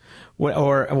organized,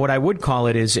 or what I would call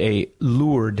it is a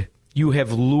lured. You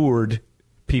have lured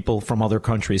people from other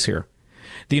countries here.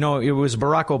 It was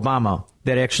Barack Obama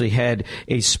that actually had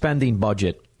a spending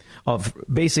budget of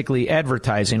basically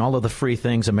advertising all of the free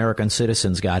things American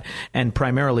citizens got. And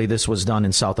primarily this was done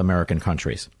in South American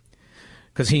countries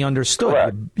because he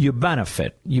understood you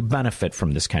benefit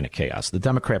from this kind of chaos. The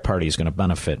Democrat Party is going to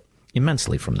benefit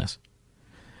immensely from this.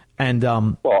 And,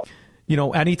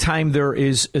 anytime there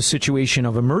is a situation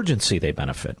of emergency, they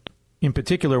benefit. In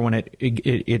particular, when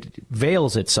it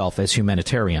veils itself as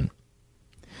humanitarian.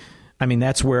 I mean,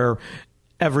 that's where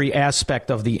every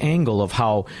aspect of the angle of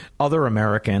how other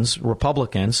Americans,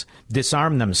 Republicans,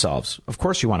 disarm themselves. Of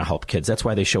course you want to help kids. That's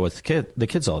why they show it to the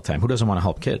kids all the time. Who doesn't want to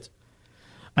help kids?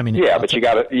 I mean, yeah, but you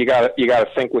got to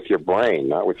think with your brain,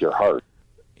 not with your heart.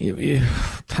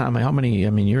 Tom, how many? I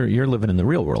mean, you're living in the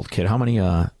real world, kid. How many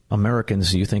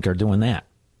Americans do you think are doing that?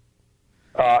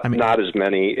 Not as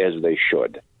many as they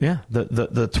should. Yeah,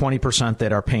 the 20%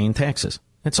 that are paying taxes.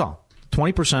 That's all.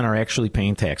 20% are actually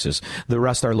paying taxes. The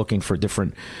rest are looking for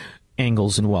different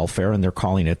angles in welfare, and they're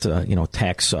calling it,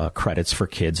 tax credits for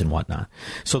kids and whatnot.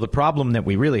 So the problem that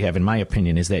we really have, in my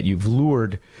opinion, is that you've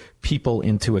lured people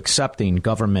into accepting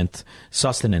government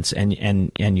sustenance,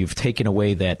 and you've taken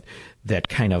away that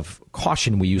kind of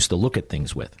caution we used to look at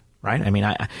things with, right? I mean,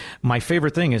 my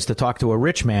favorite thing is to talk to a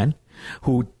rich man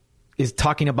who is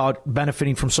talking about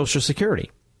benefiting from Social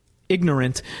Security,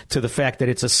 ignorant to the fact that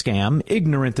it's a scam,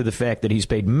 ignorant to the fact that he's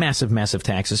paid massive, massive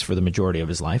taxes for the majority of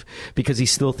his life because he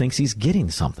still thinks he's getting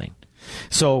something.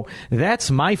 So that's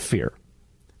my fear.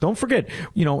 Don't forget,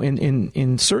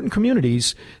 in certain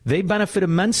communities, they benefit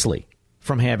immensely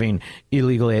from having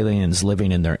illegal aliens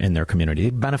living in their community. They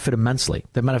benefit immensely.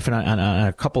 They benefit on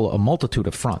a multitude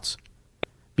of fronts.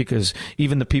 Because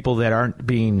even the people that aren't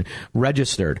being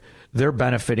registered, they're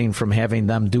benefiting from having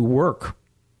them do work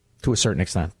to a certain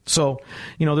extent. So,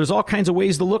 there's all kinds of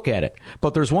ways to look at it.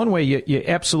 But there's one way you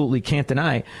absolutely can't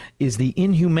deny is the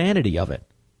inhumanity of it,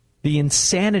 the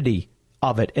insanity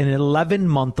of it. An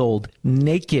 11-month-old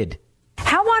naked.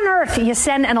 How on earth do you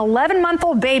send an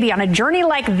 11-month-old baby on a journey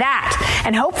like that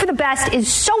and hope for the best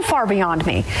is so far beyond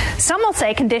me. Some will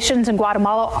say conditions in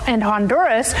Guatemala and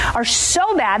Honduras are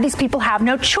so bad these people have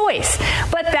no choice.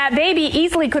 But that baby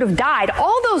easily could have died.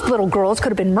 All those little girls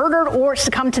could have been murdered or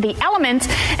succumbed to the elements,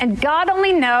 and God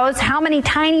only knows how many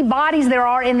tiny bodies there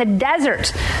are in the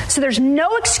desert. So there's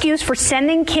no excuse for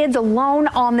sending kids alone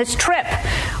on this trip.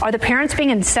 Are the parents being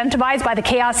incentivized by the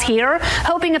chaos here,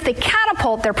 hoping if they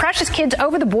catapult their precious kids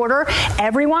over the border,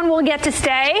 everyone will get to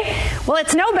stay? Well,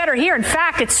 it's no better here. In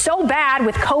fact, it's so bad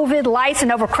with COVID, lice,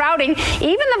 and overcrowding,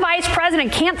 even the vice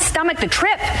president can't stomach the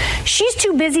trip. She's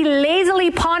too busy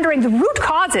lazily pondering the root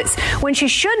causes when she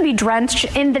should be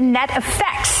drenched in the net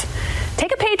effects.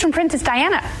 Take a page from Princess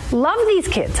Diana. Love these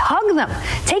kids. Hug them.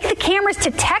 Take the cameras to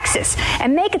Texas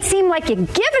and make it seem like you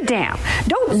give a damn.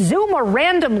 Don't Zoom a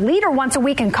random leader once a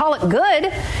week and call it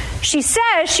good. She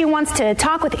says she wants to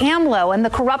talk with AMLO and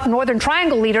the corrupt Northern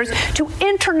Triangle leaders to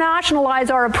internationalize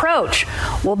our approach.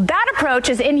 Well, that approach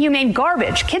is inhumane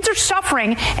garbage. Kids are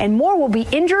suffering and more will be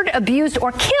injured, abused,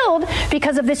 or killed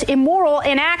because of this immoral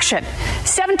inaction.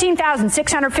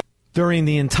 17,650. During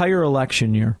the entire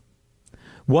election year,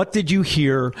 what did you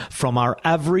hear from our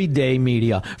everyday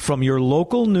media, from your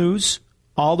local news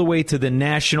all the way to the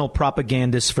national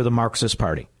propagandists for the Marxist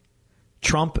Party?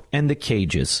 Trump and the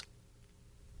cages.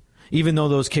 Even though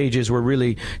those cages were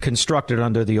really constructed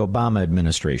under the Obama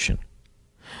administration.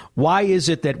 Why is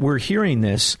it that we're hearing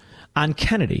this on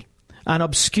Kennedy, on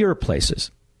obscure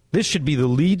places? This should be the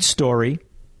lead story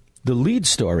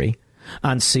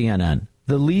on CNN,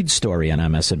 the lead story on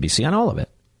MSNBC, on all of it.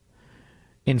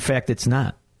 In fact, it's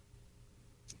not.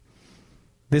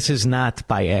 This is not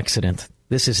by accident.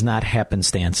 This is not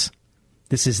happenstance.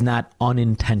 This is not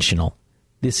unintentional.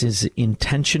 This is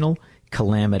intentional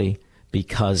calamity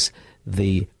because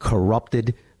the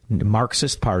corrupted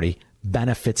Marxist Party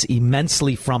benefits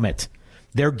immensely from it.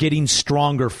 They're getting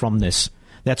stronger from this.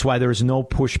 That's why there's no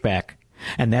pushback.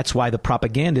 And that's why the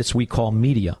propagandists we call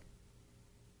media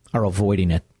are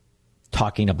avoiding it,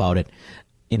 talking about it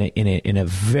in a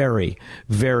very,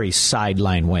 very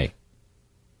sideline way.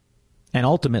 And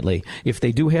ultimately, if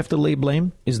they do have to lay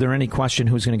blame, is there any question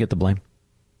who's going to get the blame?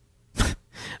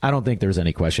 I don't think there's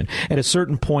any question. At a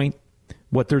certain point,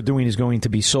 what they're doing is going to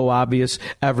be so obvious,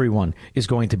 everyone is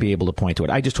going to be able to point to it.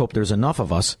 I just hope there's enough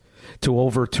of us to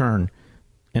overturn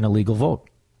an illegal vote.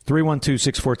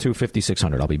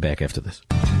 312-642-5600. I'll be back after this.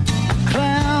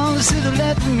 Clowns to the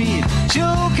left of me,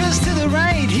 jokers to the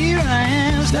right. Here I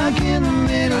am, stuck in the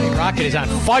middle. Johnny Rocket is on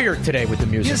fire today with the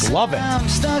music. Yes, love it.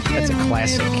 That's a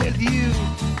classic kid.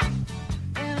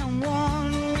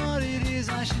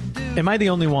 Am I the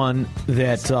only one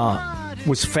that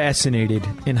was fascinated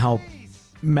in how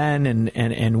men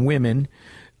and women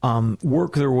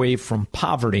work their way from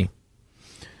poverty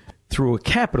through a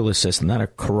capitalist system, not a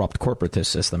corrupt corporatist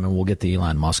system, and we'll get to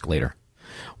Elon Musk later,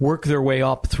 work their way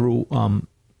up through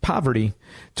poverty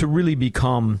to really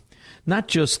become not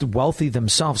just wealthy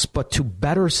themselves, but to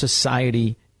better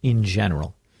society in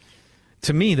general?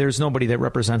 To me, there's nobody that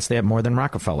represents that more than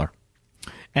Rockefeller.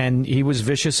 And he was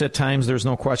vicious at times, there's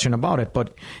no question about it,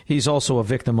 but he's also a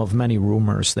victim of many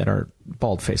rumors that are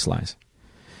bald-faced lies.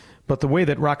 But the way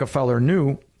that Rockefeller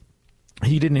knew,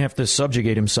 he didn't have to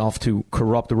subjugate himself to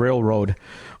corrupt railroad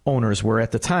owners, where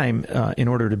at the time, in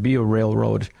order to be a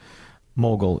railroad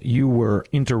mogul, you were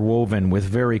interwoven with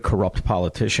very corrupt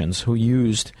politicians who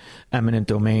used eminent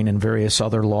domain and various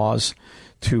other laws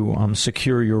to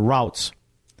secure your routes.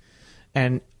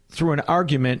 And through an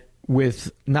argument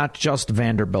with not just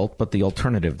Vanderbilt, but the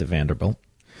alternative to Vanderbilt,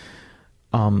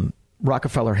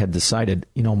 Rockefeller had decided,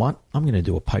 you know what, I'm going to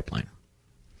do a pipeline.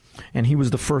 And he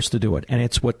was the first to do it. And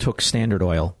it's what took Standard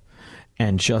Oil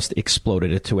and just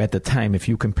exploded it to, at the time, if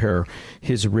you compare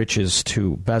his riches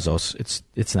to Bezos,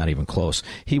 it's not even close.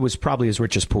 He was probably as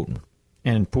rich as Putin.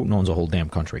 And Putin owns a whole damn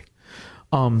country.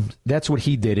 That's what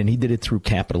he did, and he did it through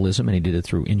capitalism, and he did it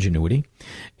through ingenuity.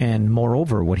 And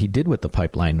moreover, what he did with the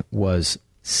pipeline was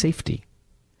safety.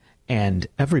 And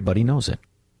everybody knows it.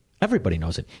 Everybody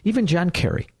knows it. Even John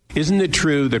Kerry. Isn't it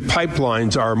true that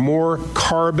pipelines are more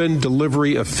carbon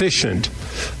delivery efficient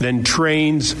than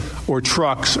trains or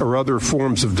trucks or other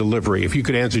forms of delivery? If you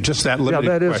could answer just that limited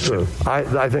question. Yeah, that is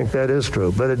true. I think that is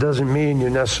true. But it doesn't mean you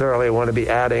necessarily want to be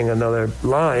adding another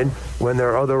line when there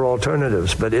are other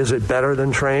alternatives. But is it better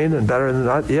than train and better than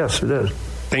that? Yes, it is.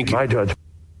 Thank you. My judgment.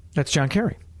 That's John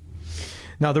Kerry.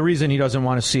 Now, the reason he doesn't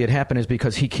want to see it happen is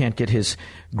because he can't get his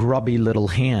grubby little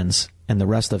hands and the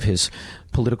rest of his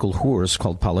political whores,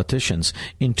 called politicians,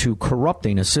 into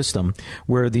corrupting a system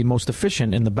where the most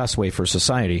efficient and the best way for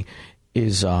society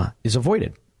is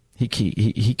avoided. He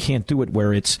can't do it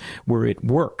where it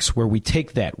works, where we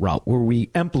take that route, where we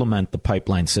implement the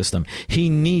pipeline system. He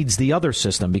needs the other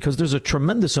system because there's a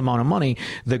tremendous amount of money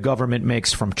the government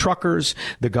makes from truckers,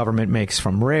 the government makes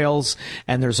from rails,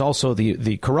 and there's also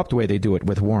the corrupt way they do it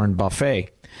with Warren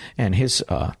Buffett and his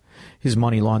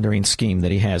money laundering scheme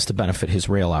that he has to benefit his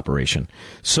rail operation.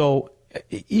 So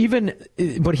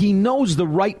but he knows the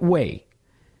right way.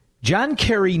 John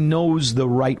Kerry knows the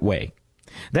right way.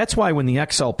 That's why when the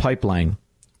XL pipeline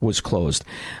was closed,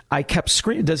 I kept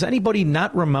screaming. Does anybody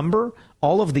not remember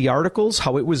all of the articles,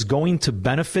 how it was going to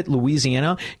benefit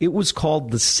Louisiana? It was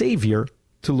called the Savior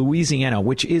to Louisiana,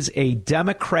 which is a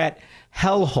Democrat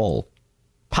hellhole,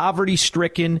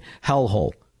 poverty-stricken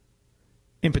hellhole.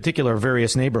 In particular,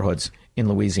 various neighborhoods in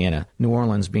Louisiana, New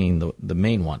Orleans being the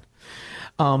main one.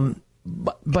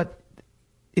 But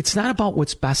it's not about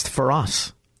what's best for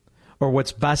us or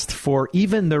what's best for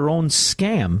even their own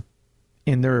scam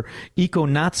in their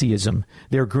eco-Nazism,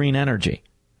 their green energy.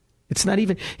 It's not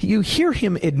even, you hear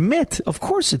him admit, of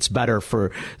course it's better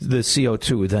for the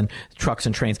CO2 than trucks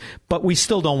and trains, but we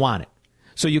still don't want it.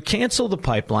 So you cancel the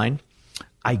pipeline.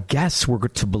 I guess we're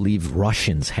to believe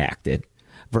Russians hacked it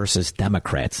versus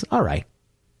Democrats. All right.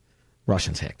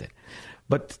 Russians hacked it.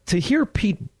 But to hear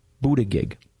Pete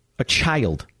Buttigieg, a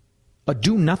child, a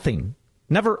do-nothing,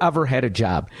 never ever had a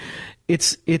job,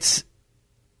 it's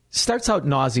starts out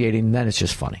nauseating, and then it's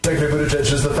just funny. Secretary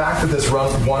Buttigieg, is the fact that this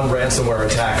one ransomware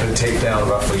attack could take down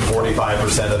roughly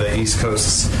 45% of the East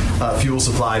Coast's fuel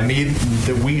supply mean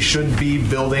that we should be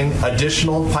building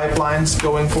additional pipelines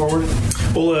going forward?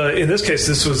 Well, in this case,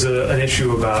 this was an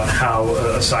issue about how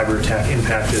a cyber attack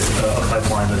impacted a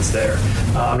pipeline that's there.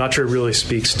 I'm not sure it really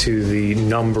speaks to the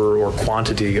number or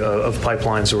quantity of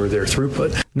pipelines or their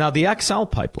throughput. Now, the XL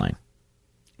pipeline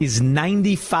is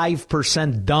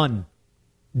 95% done.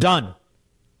 Done.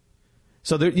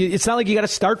 So it's not like you got to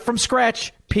start from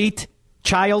scratch, Pete,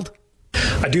 child.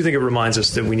 I do think it reminds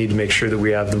us that we need to make sure that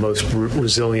we have the most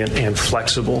resilient and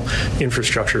flexible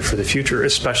infrastructure for the future,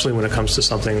 especially when it comes to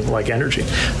something like energy.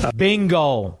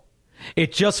 Bingo.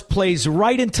 It just plays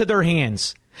right into their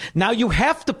hands. Now you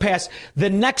have to pass the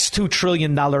next $2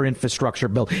 trillion infrastructure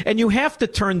bill, and you have to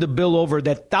turn the bill over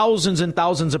that thousands and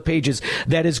thousands of pages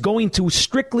that is going to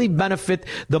strictly benefit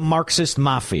the Marxist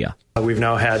mafia. We've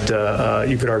now had,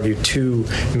 you could argue, 2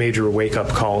 major wake-up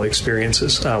call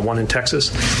experiences, one in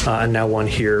Texas and now one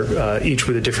here, each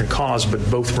with a different cause, but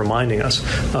both reminding us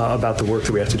about the work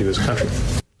that we have to do as a country.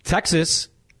 Texas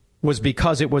was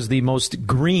because it was the most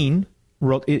green.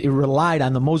 It relied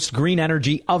on the most green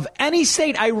energy of any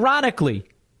state. Ironically,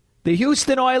 the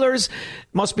Houston Oilers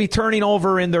must be turning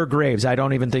over in their graves. I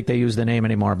don't even think they use the name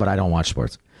anymore, but I don't watch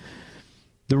sports.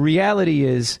 The reality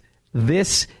is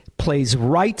this plays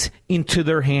right into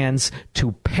their hands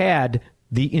to pad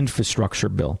the infrastructure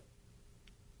bill.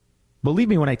 Believe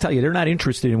me when I tell you, they're not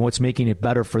interested in what's making it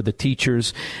better for the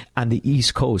teachers on the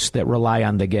East Coast that rely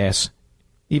on the gas.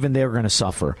 Even they're going to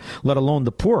suffer, let alone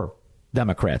the poor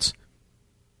Democrats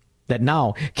that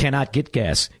now cannot get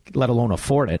gas, let alone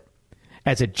afford it,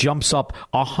 as it jumps up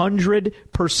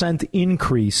 100%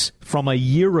 increase from a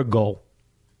year ago.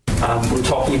 We're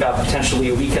talking about potentially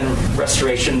a weekend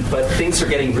restoration, but things are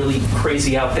getting really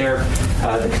crazy out there.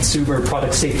 The Consumer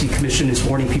Product Safety Commission is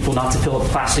warning people not to fill up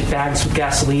plastic bags with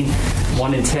gasoline.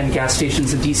 1 in 10 gas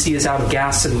stations in D.C. is out of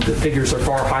gas, and the figures are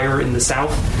far higher in the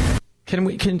South.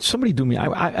 Can somebody do me?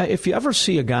 If you ever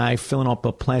see a guy filling up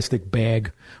a plastic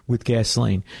bag with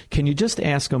gasoline, can you just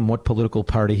ask him what political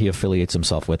party he affiliates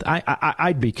himself with?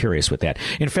 I'd be curious with that.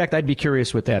 In fact, I'd be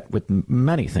curious with that with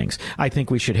many things. I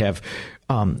think we should have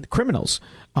criminals,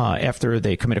 after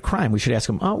they commit a crime, we should ask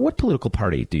them, what political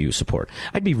party do you support?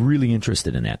 I'd be really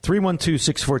interested in that.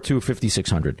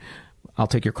 312-642-5600. I'll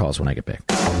take your calls when I get back.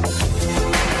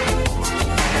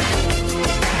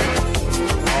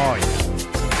 Oh, yeah.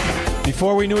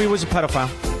 Before we knew he was a pedophile,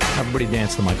 everybody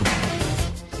danced to Michael.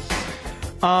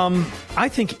 I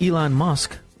think Elon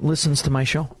Musk listens to my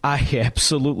show. I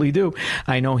absolutely do.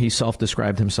 I know he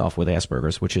self-described himself with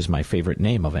Asperger's, which is my favorite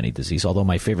name of any disease, although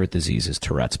my favorite disease is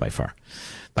Tourette's by far.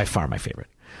 By far my favorite.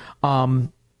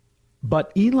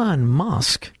 But Elon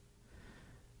Musk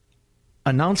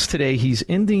announced today he's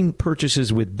ending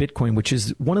purchases with Bitcoin, which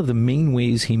is one of the main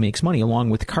ways he makes money,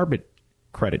 along with carbon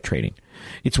credit trading.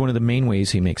 It's one of the main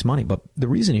ways he makes money. But the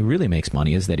reason he really makes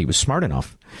money is that he was smart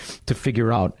enough to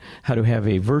figure out how to have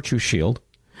a virtue shield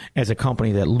as a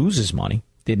company that loses money,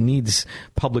 that needs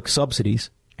public subsidies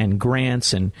and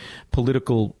grants and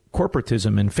political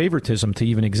corporatism and favoritism to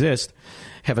even exist,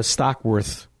 have a stock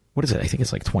worth, what is it? I think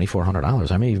it's like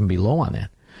 $2,400. I may even be low on that.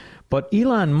 But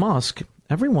Elon Musk,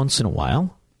 every once in a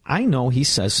while, I know he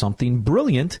says something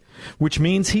brilliant, which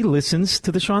means he listens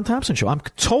to the Sean Thompson Show. I'm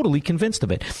totally convinced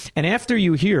of it. And after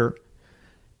you hear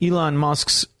Elon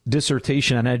Musk's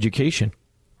dissertation on education,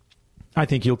 I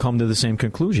think you'll come to the same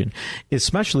conclusion,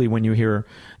 especially when you hear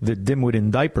the dimwit in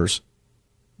diapers,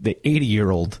 the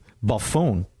 80-year-old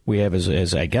buffoon we have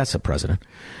as, I guess, a president,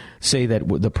 say that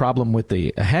the problem with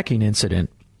the hacking incident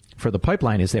for the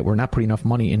pipeline is that we're not putting enough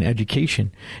money in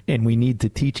education, and we need to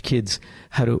teach kids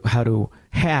how to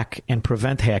hack and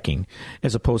prevent hacking,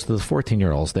 as opposed to the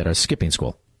 14-year-olds that are skipping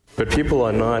school. But people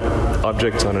are not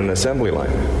objects on an assembly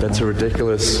line. That's a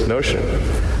ridiculous notion.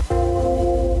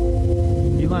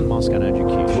 Elon Musk on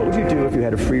education. What would you do if you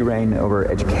had a free reign over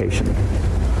education?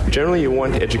 Generally, you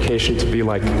want education to be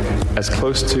like as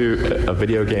close to a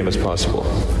video game as possible,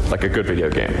 like a good video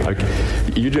game. Like,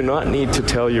 you do not need to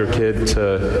tell your kid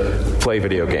to play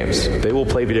video games. They will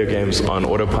play video games on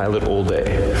autopilot all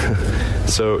day.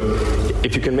 So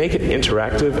if you can make it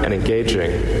interactive and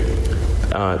engaging,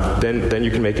 then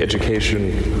you can make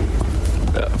education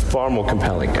far more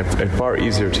compelling and far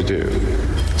easier to do.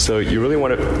 So you really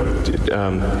want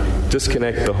to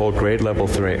disconnect the whole grade level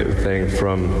thing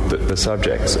from the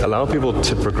subjects. Allow people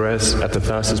to progress at the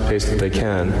fastest pace that they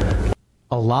can.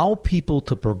 Allow people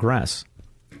to progress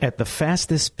at the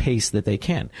fastest pace that they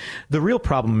can. The real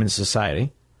problem in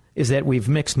society is that we've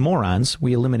mixed morons.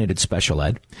 We eliminated special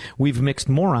ed. We've mixed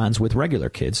morons with regular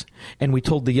kids. And we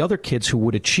told the other kids who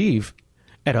would achieve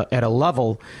at a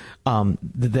level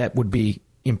that would be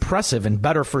impressive and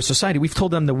better for society, we've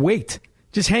told them to wait.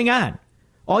 Just hang on.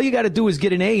 All you got to do is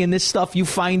get an A in this stuff you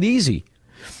find easy.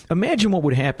 Imagine what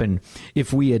would happen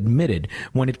if we admitted,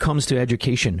 when it comes to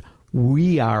education,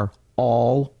 we are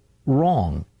all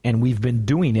wrong, and we've been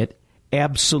doing it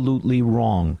absolutely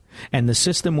wrong. And the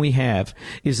system we have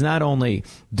is not only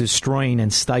destroying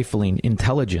and stifling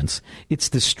intelligence, it's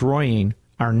destroying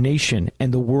our nation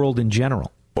and the world in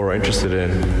general. Or interested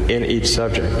in each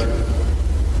subject.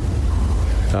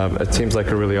 It seems like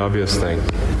a really obvious thing.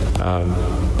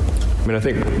 I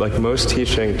think like most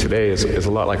teaching today is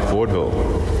a lot like vaudeville,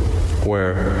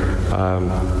 where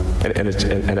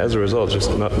and as a result, it's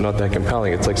just not that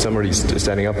compelling. It's like somebody's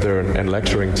standing up there and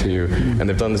lecturing to you, and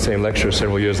they've done the same lecture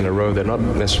several years in a row. They're not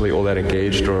necessarily all that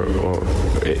engaged or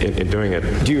in doing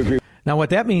it. Do you agree? Now, what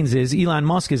that means is Elon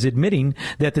Musk is admitting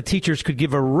that the teachers could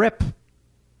give a rip.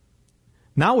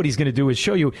 Now what he's going to do is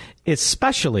show you,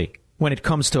 especially when it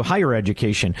comes to higher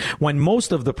education, when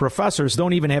most of the professors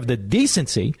don't even have the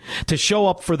decency to show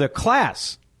up for the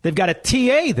class. They've got a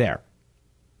TA there.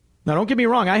 Now, don't get me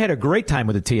wrong. I had a great time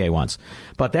with a TA once,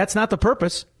 but that's not the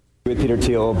purpose. With Peter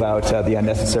Thiel about the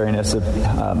unnecessariness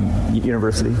of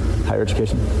university, higher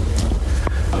education.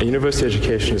 University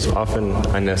education is often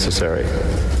unnecessary.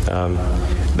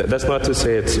 That's not to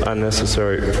say it's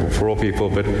unnecessary for all people,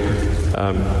 but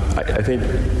I think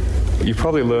you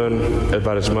probably learn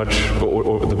about as much,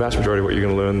 or the vast majority of what you're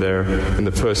going to learn there in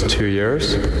the first 2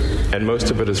 years, and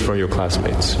most of it is from your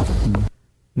classmates.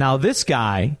 Now, this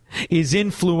guy is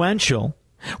influential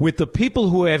with the people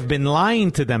who have been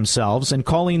lying to themselves and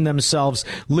calling themselves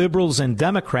liberals and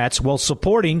Democrats while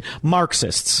supporting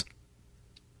Marxists.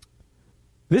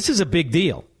 This is a big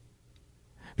deal.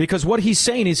 Because what he's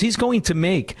saying is he's going to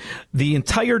make the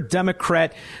entire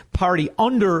Democrat Party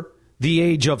under the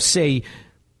age of, say,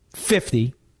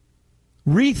 50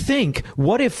 rethink,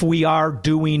 what if we are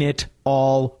doing it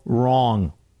all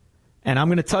wrong? And I'm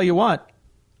going to tell you what,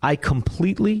 I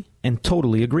completely and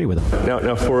totally agree with him.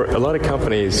 Now, for a lot of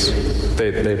companies,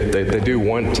 they do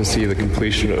want to see the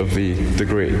completion of the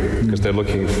degree because they're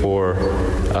looking for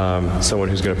someone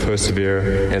who's going to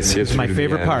persevere and see it through my to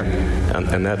favorite the end.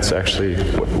 part. And that's actually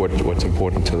what's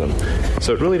important to them.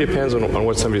 So it really depends on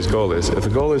what somebody's goal is. If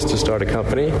the goal is to start a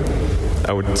company,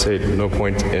 I would say no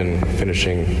point in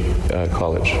finishing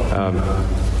college.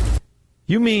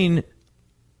 You mean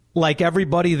like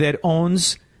everybody that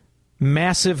owns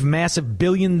massive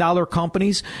billion-dollar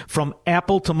companies from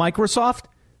Apple to Microsoft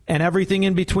and everything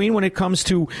in between when it comes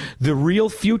to the real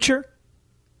future?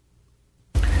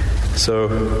 So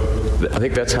I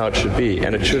think that's how it should be.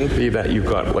 And it shouldn't be that you've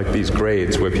got like these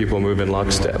grades where people move in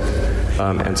lockstep.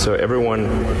 And so everyone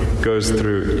goes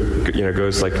through,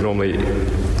 goes like normally,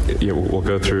 we'll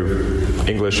go through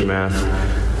English, math,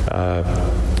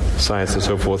 science and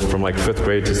so forth from like 5th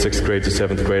grade to 6th grade to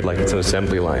 7th grade like it's an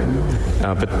assembly line.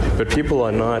 But people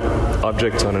are not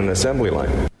objects on an assembly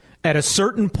line. At a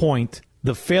certain point,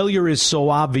 the failure is so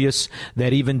obvious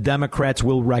that even Democrats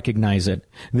will recognize it.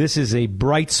 This is a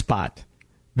bright spot.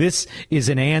 This is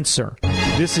an answer.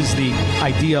 This is the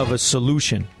idea of a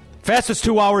solution. Fastest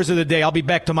 2 hours of the day. I'll be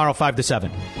back tomorrow 5 to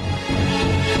 7.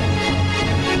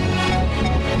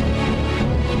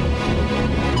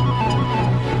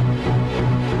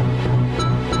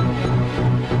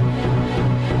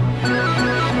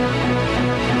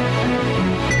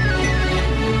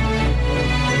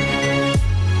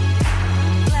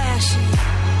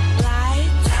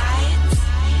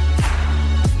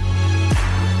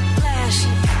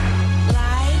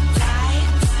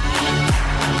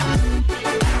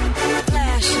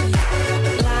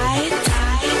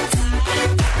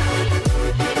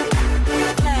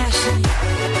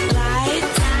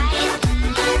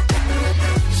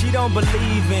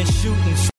 Believe in shooting